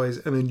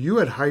Sawblaze, and then you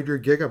had Hydra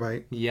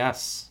Gigabyte.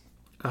 Yes.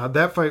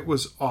 That fight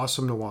was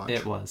awesome to watch.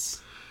 It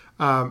was.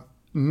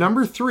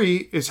 Number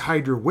 3 is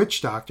Hydra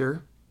Witch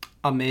Doctor.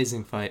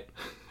 Amazing fight.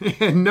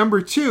 And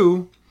number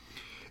 2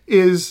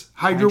 is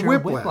Hydra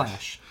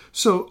Whiplash.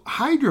 So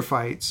Hydra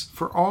fights,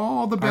 for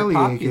all the belly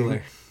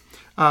aching,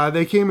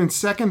 they came in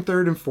 2nd,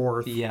 3rd, and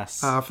 4th.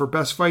 Yes. For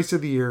best fights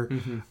of the year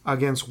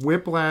against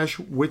Whiplash,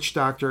 Witch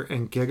Doctor,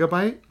 and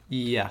Gigabyte.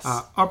 Yes.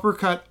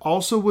 Uppercut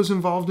also was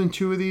involved in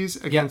 2 of these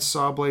against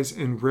Sawblaze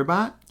and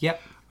Ribot.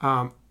 Yep.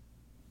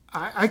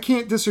 I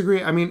can't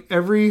disagree. I mean,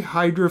 every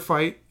Hydra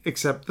fight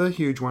except the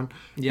huge one,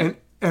 and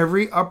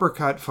every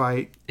uppercut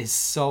fight is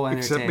so entertaining.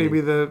 Except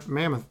maybe the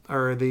mammoth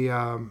or the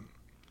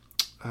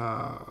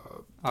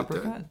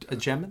uppercut, a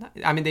Gemini.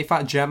 I mean, they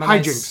fought Gemini.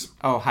 Hijinks.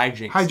 Oh,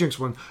 Hijinks. Hijinks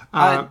one.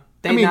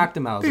 They knocked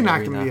him out. They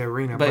knocked him in the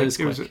arena, but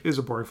it was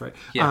a boring fight.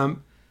 Yeah.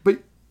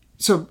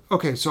 So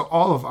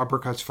all of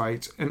Uppercut's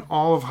fights and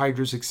all of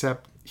Hydra's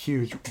except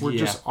Huge were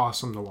just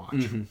awesome to watch.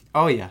 Mm-hmm.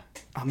 Oh yeah,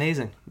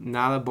 amazing.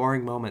 Not a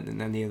boring moment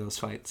in any of those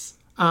fights.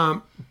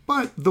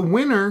 But the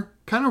winner,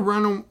 kind of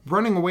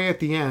running away at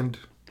the end,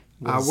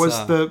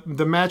 was the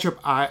matchup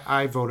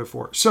I voted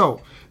for.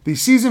 So the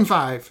Season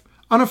 5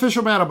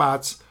 Unofficial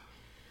BattleBots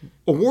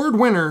award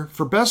winner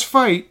for best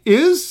fight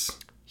is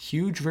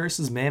Huge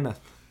versus Mammoth.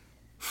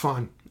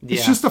 Fun.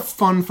 It's just a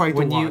fun fight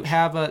to watch. When you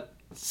have a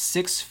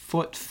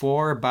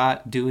 6'4"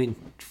 bot doing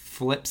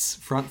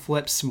front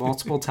flips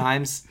multiple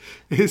times.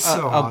 It's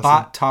so awesome. A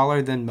bot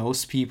taller than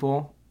most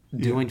people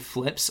doing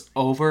flips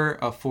over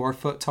a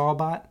 4-foot tall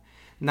bot.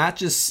 Not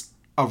just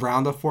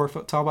around a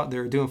 4-foot tall bot.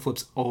 They're doing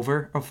flips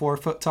over a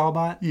 4-foot tall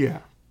bot. Yeah.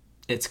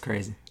 It's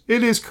crazy.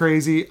 It is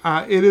crazy.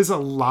 It is a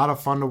lot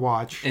of fun to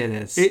watch. It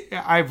is.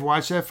 I've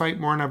watched that fight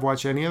more than I've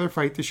watched any other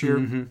fight this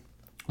year,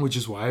 which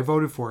is why I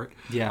voted for it.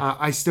 Yeah.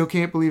 I still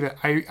can't believe it.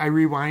 I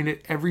rewind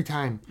it every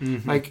time.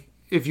 Like,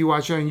 if you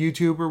watch it on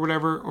YouTube or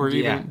whatever, or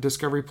even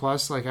Discovery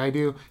Plus like I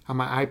do on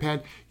my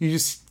iPad, you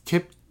just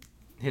touch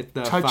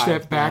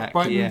that back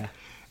button,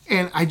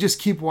 and I just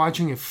keep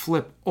watching it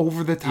flip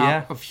over the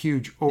top of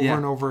Huge over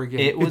and over again.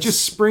 It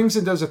just springs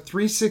and does a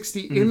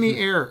 360 in the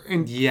air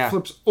and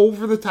flips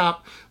over the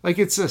top like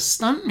it's a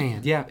stuntman.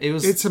 Yeah,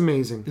 it's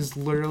amazing. It was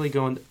literally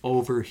going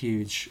over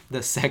Huge,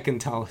 the second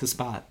tallest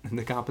bot in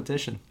the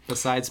competition,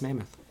 besides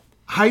Mammoth.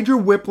 Hydra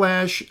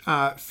Whiplash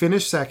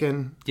finished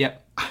second.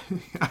 Yep.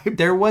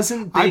 There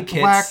wasn't big hits. I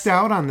blacked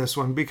out on this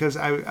one because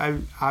I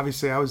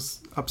obviously I was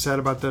upset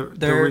about the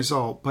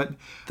result, but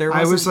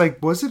I was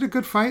like, was it a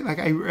good fight? Like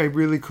I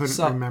really couldn't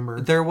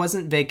remember. There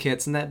wasn't big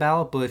hits in that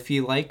battle, but if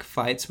you like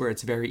fights where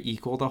it's very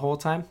equal the whole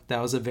time,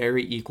 that was a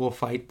very equal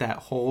fight that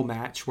whole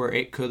match where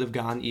it could have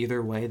gone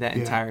either way that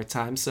entire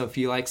time. So if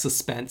you like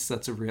suspense,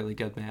 that's a really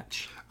good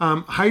match.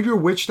 Hydra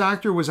Witch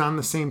Doctor was on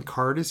the same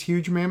card as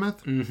Huge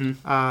Mammoth.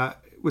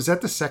 Was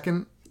that the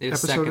second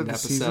episode of the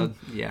season.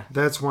 Yeah.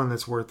 That's one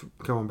that's worth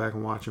going back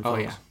and watching,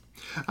 folks.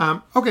 Oh, yeah.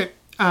 Okay,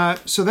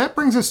 so that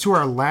brings us to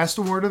our last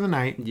award of the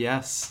night.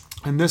 Yes.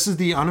 And this is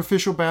the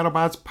Unofficial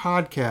BattleBots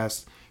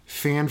podcast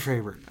fan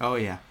favorite. Oh,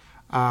 yeah.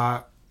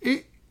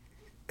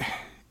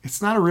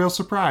 It's not a real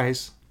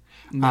surprise.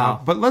 No.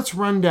 But let's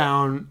run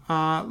down.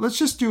 Let's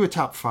just do a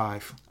top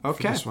 5 for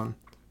this one.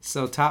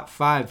 So top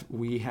 5,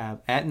 we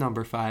have at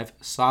number 5,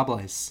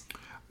 Sawblaze.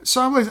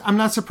 Sawblaze, I'm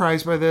not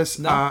surprised by this.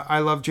 No. I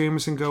love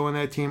Jameson Go in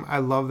that team. I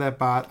love that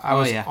bot. I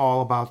was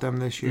all about them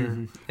this year.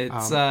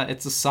 Mm-hmm.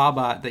 It's a Saw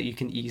bot that you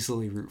can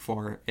easily root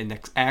for and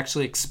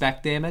actually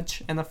expect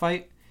damage in the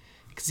fight.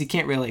 Because you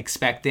can't really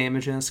expect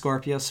damage in a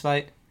Scorpios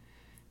fight.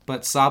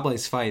 But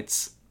Sawblaze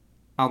fights,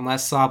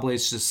 unless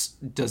Sawblaze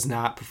just does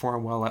not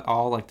perform well at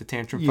all, like the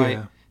Tantrum fight,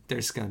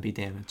 there's going to be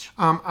damage.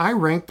 I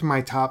ranked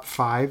my top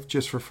 5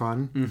 just for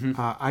fun. Mm-hmm.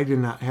 I did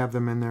not have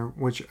them in there,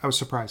 which I was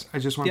surprised. I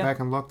just went back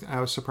and looked. I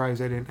was surprised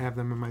I didn't have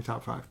them in my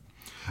top 5.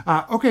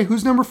 Okay,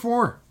 who's number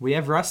 4? We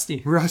have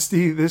Rusty.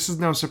 Rusty, this is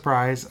no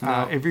surprise.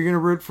 No. If you're going to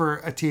root for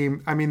a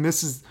team, I mean,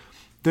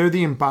 they're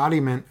the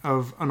embodiment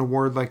of an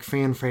award like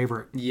fan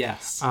favorite.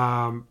 Yes.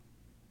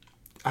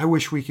 I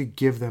wish we could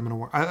give them an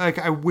award.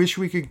 I wish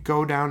we could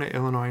go down to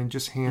Illinois and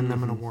just hand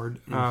them an award.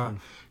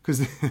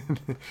 Because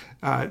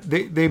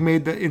they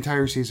made the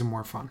entire season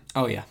more fun.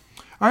 Oh, yeah.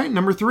 All right,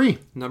 number 3.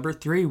 Number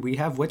 3, we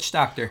have Witch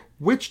Doctor.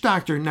 Witch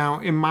Doctor. Now,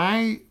 in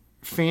my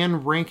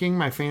fan ranking,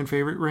 my fan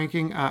favorite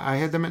ranking, I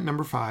had them at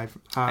number 5.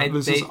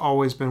 This has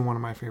always been one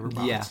of my favorite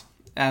bots.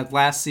 Yeah.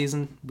 Last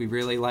season, we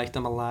really liked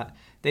them a lot.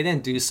 They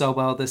didn't do so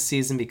well this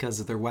season because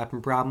of their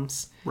weapon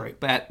problems. Right.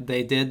 But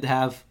they did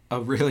have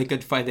a really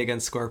good fight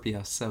against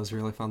Scorpios, so it was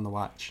really fun to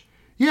watch.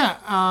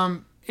 Yeah,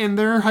 and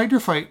their Hydra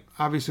fight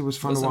obviously was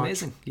fun to watch. It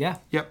was amazing, yeah.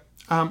 Yep.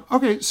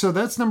 Okay, so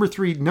that's number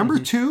 3. Number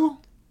 2?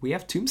 We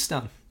have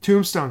Tombstone.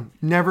 Tombstone,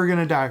 never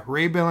gonna die.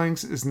 Ray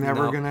Billings is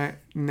never gonna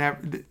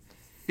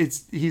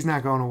he's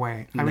not going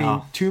away. I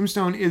mean,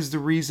 Tombstone is the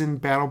reason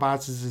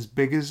BattleBots is as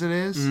big as it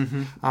is.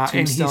 Mm-hmm.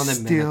 And he's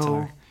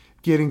still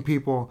getting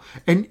people.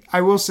 And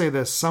I will say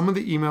this, some of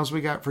the emails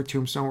we got for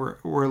Tombstone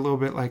were a little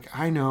bit like,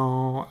 I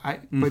know,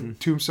 but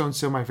Tombstone's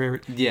still my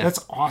favorite. Yeah.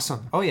 That's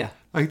awesome. Oh, yeah.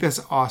 Like,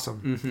 that's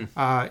awesome.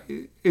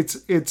 Mm-hmm.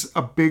 It's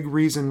a big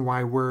reason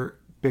why we're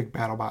big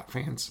BattleBot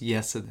fans.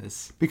 Yes, it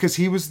is. Because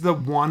he was the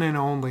one and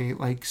only,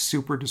 like,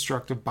 super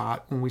destructive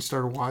bot when we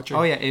started watching.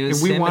 Oh, yeah. It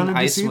was and we him wanted and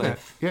to Ice see Whip. that.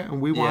 Yeah,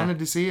 and we wanted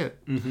to see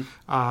it.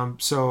 Mm-hmm.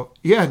 So,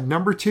 yeah,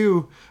 number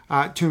 2,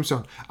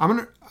 Tombstone.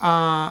 I'm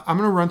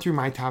gonna run through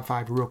my top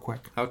 5 real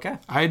quick. Okay.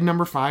 I had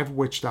number 5,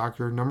 Witch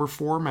Doctor. Number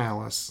 4,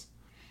 Malice.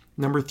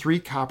 Number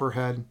 3,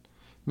 Copperhead.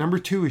 Number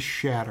 2 is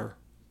Shatter.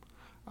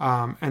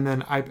 And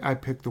then I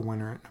picked the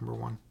winner at number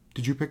 1.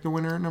 Did you pick the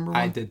winner at number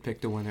 1? I did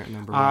pick the winner at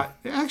number 1.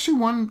 Actually,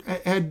 one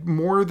had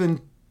more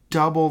than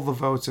double the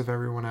votes of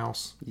everyone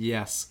else.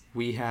 Yes,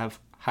 we have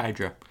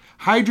Hydra.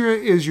 Hydra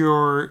is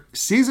your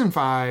Season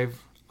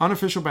 5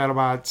 Unofficial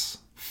BattleBots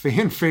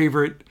fan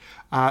favorite.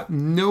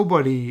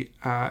 Nobody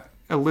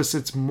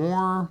elicits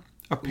more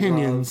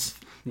opinions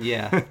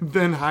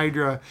than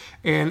Hydra.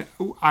 And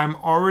I'm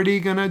already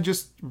going to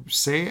just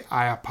say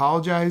I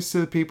apologize to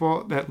the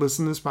people that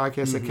listen to this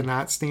podcast that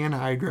cannot stand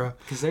Hydra.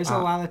 Because there's a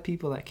lot of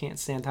people that can't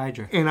stand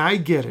Hydra. And I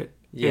get it.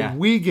 Yeah. And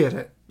we get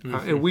it.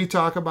 And we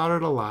talk about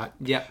it a lot.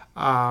 Yep.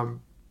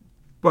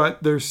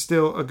 But there's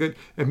still a good...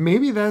 And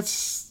maybe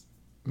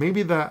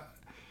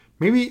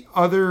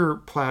other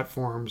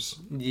platforms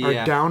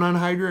are down on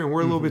Hydra and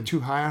we're a little bit too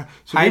high on.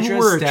 So maybe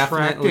we're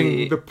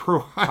attracting the pro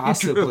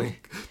Hydra,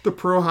 the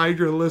pro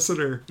Hydra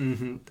listener.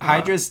 Mm-hmm.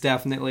 Hydra's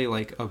definitely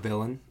like a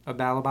villain of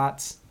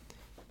BattleBots.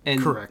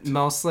 And correct.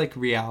 Most like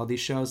reality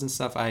shows and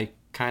stuff, I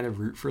kind of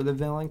root for the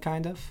villain,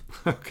 kind of.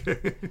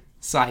 Okay.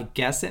 So I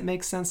guess it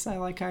makes sense that I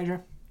like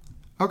Hydra.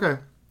 Okay.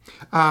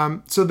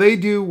 So they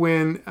do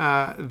win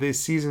the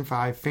Season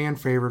 5 Fan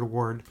Favorite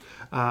Award.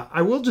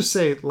 I will just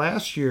say,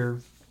 last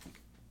year,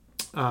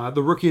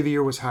 the Rookie of the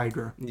Year was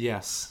Hydra.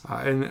 Yes.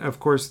 And, of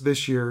course,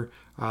 this year,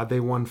 they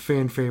won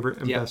Fan Favorite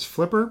and Best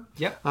Flipper.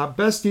 Yep.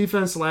 Best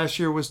Defense last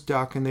year was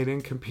Duck, and they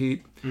didn't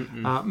compete.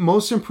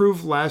 Most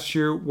Improved last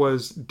year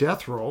was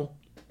Death Roll.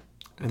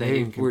 And they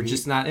didn't compete. We're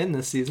just not in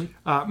this season.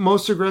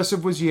 Most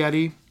Aggressive was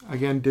Yeti.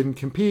 Again, didn't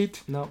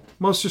compete. Nope.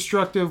 Most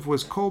Destructive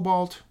was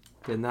Cobalt.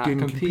 Didn't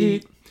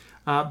compete.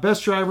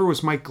 Best Driver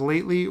was Mike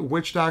Lately.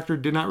 Witch Doctor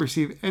did not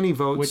receive any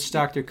votes. Witch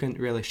Doctor couldn't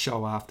really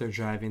show off their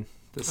driving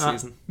this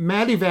season.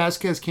 Matty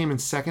Vasquez came in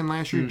second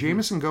last year.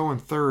 Jameson Go in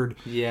third.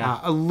 Yeah.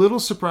 A little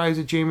surprised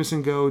that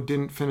Jameson Go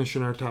didn't finish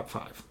in our top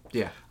 5.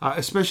 Yeah.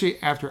 Especially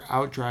after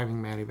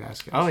out-driving Matty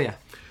Vasquez. Oh, yeah.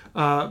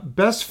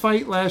 Best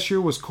fight last year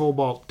was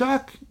Cobalt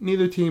Duck.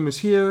 Neither team is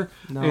here.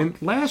 No.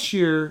 And last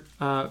year,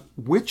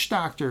 Witch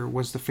Doctor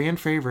was the fan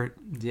favorite.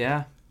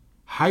 Yeah.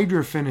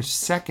 Hydra finished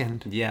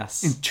second.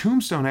 Yes. And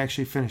Tombstone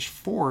actually finished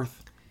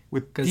fourth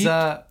with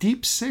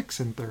deep 6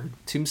 in third.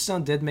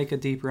 Tombstone did make a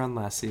deep run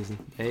last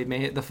season. They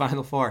made it the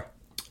Final Four.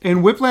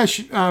 And Whiplash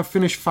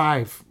finished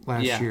 5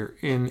 last year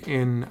in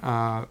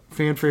fan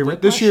favorite.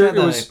 Whiplash this year had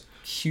it was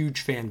a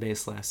huge fan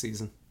base last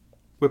season.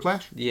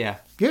 Whiplash? Yeah.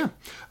 Yeah.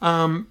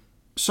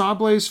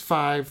 Sawblaze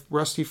 5,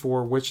 Rusty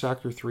 4, Witch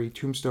Doctor 3,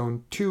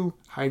 Tombstone 2,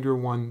 Hydra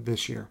 1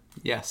 this year.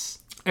 Yes.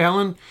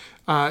 Alan,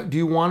 do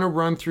you want to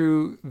run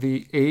through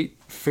the 8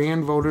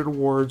 fan-voted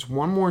awards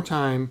one more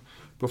time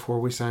before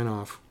we sign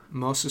off?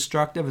 Most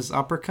destructive is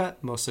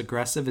Uppercut. Most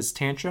aggressive is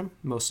Tantrum.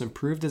 Most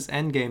improved is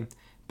Endgame.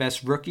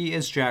 Best rookie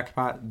is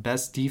Jackpot.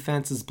 Best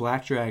defense is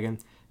Black Dragon.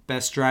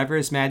 Best driver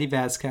is Maddie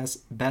Vasquez.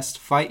 Best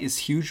fight is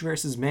Huge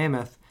versus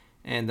Mammoth.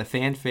 And the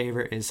fan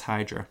favorite is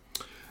Hydra.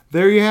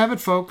 There you have it,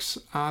 folks.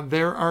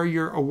 There are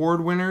your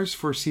award winners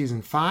for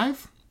Season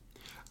 5.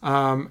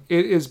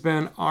 It has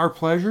been our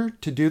pleasure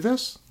to do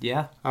this.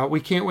 Yeah. We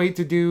can't wait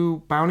to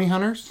do Bounty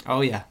Hunters.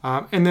 Oh, yeah.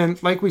 And then,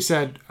 like we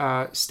said,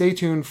 stay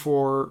tuned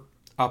for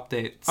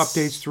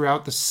updates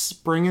throughout the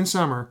spring and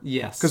summer.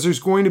 Yes. Because there's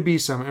going to be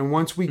some. And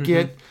once we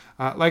get,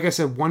 like I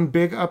said, one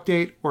big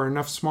update or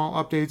enough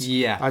small updates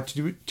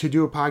to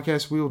do a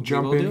podcast, we will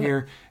jump in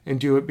here and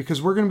do it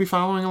because we're going to be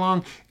following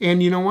along.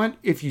 And you know what?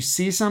 If you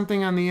see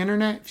something on the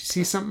internet, if you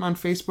see something on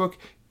Facebook,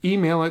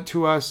 email it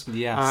to us.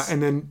 Yes.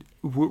 And then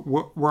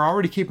we're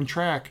already keeping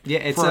track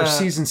for our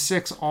Season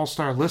 6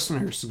 All-Star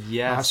listeners.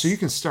 Yes. So you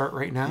can start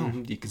right now.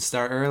 You can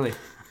start early.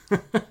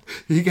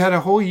 You got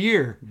a whole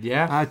year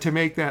to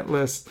make that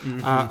list.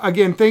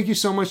 Again, thank you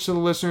so much to the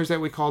listeners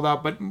that we called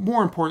out, but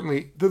more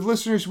importantly, the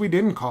listeners we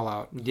didn't call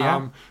out.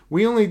 Yeah.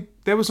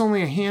 That was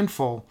only a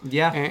handful.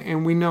 Yeah.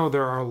 And we know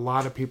there are a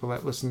lot of people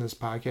that listen to this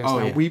podcast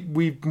now. Yeah.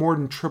 We've more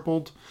than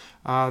tripled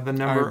the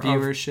number our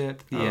viewership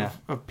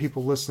of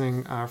people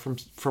listening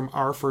from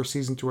our first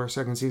season to our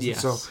second season.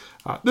 Yes. So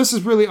this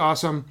is really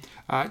awesome.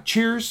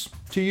 Cheers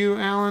to you,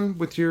 Alan,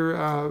 with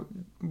your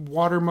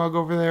water mug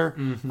over there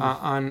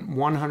on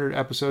 100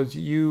 episodes.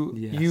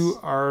 You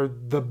are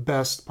the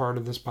best part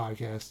of this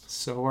podcast.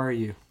 So are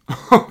you.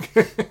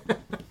 Okay.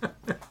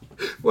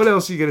 What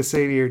else are you going to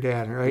say to your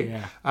dad, right?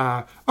 Yeah.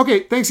 Okay,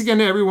 thanks again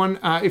to everyone.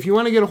 If you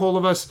want to get a hold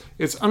of us,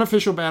 it's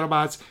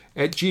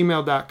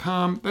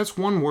unofficialbattlebots@gmail.com. That's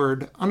one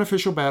word,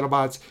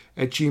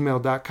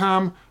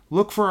 unofficialbattlebots@gmail.com.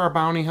 Look for our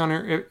Bounty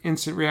Hunter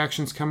instant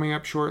reactions coming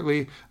up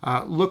shortly.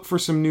 Look for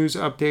some news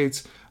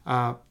updates.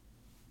 But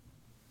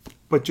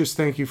just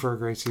thank you for a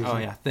great season. Oh,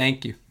 yeah.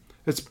 Thank you.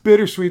 It's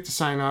bittersweet to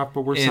sign off,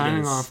 but we're It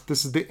signing is. off.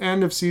 This is the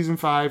end of Season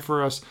 5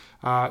 for us.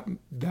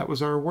 That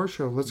was our award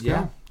show. Let's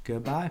go.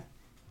 Goodbye.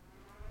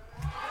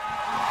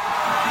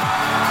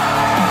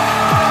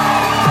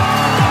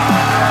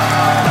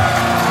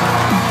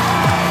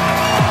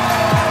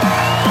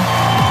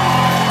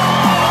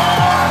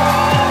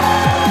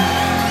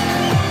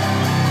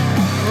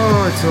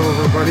 Oh, it's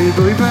over, buddy. You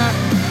believe that?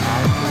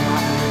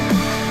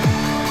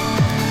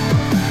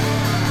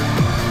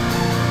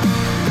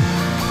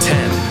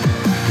 10,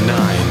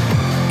 9,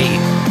 8,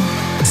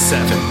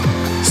 7,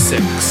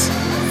 6,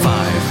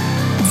 5,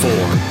 4,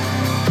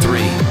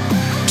 3,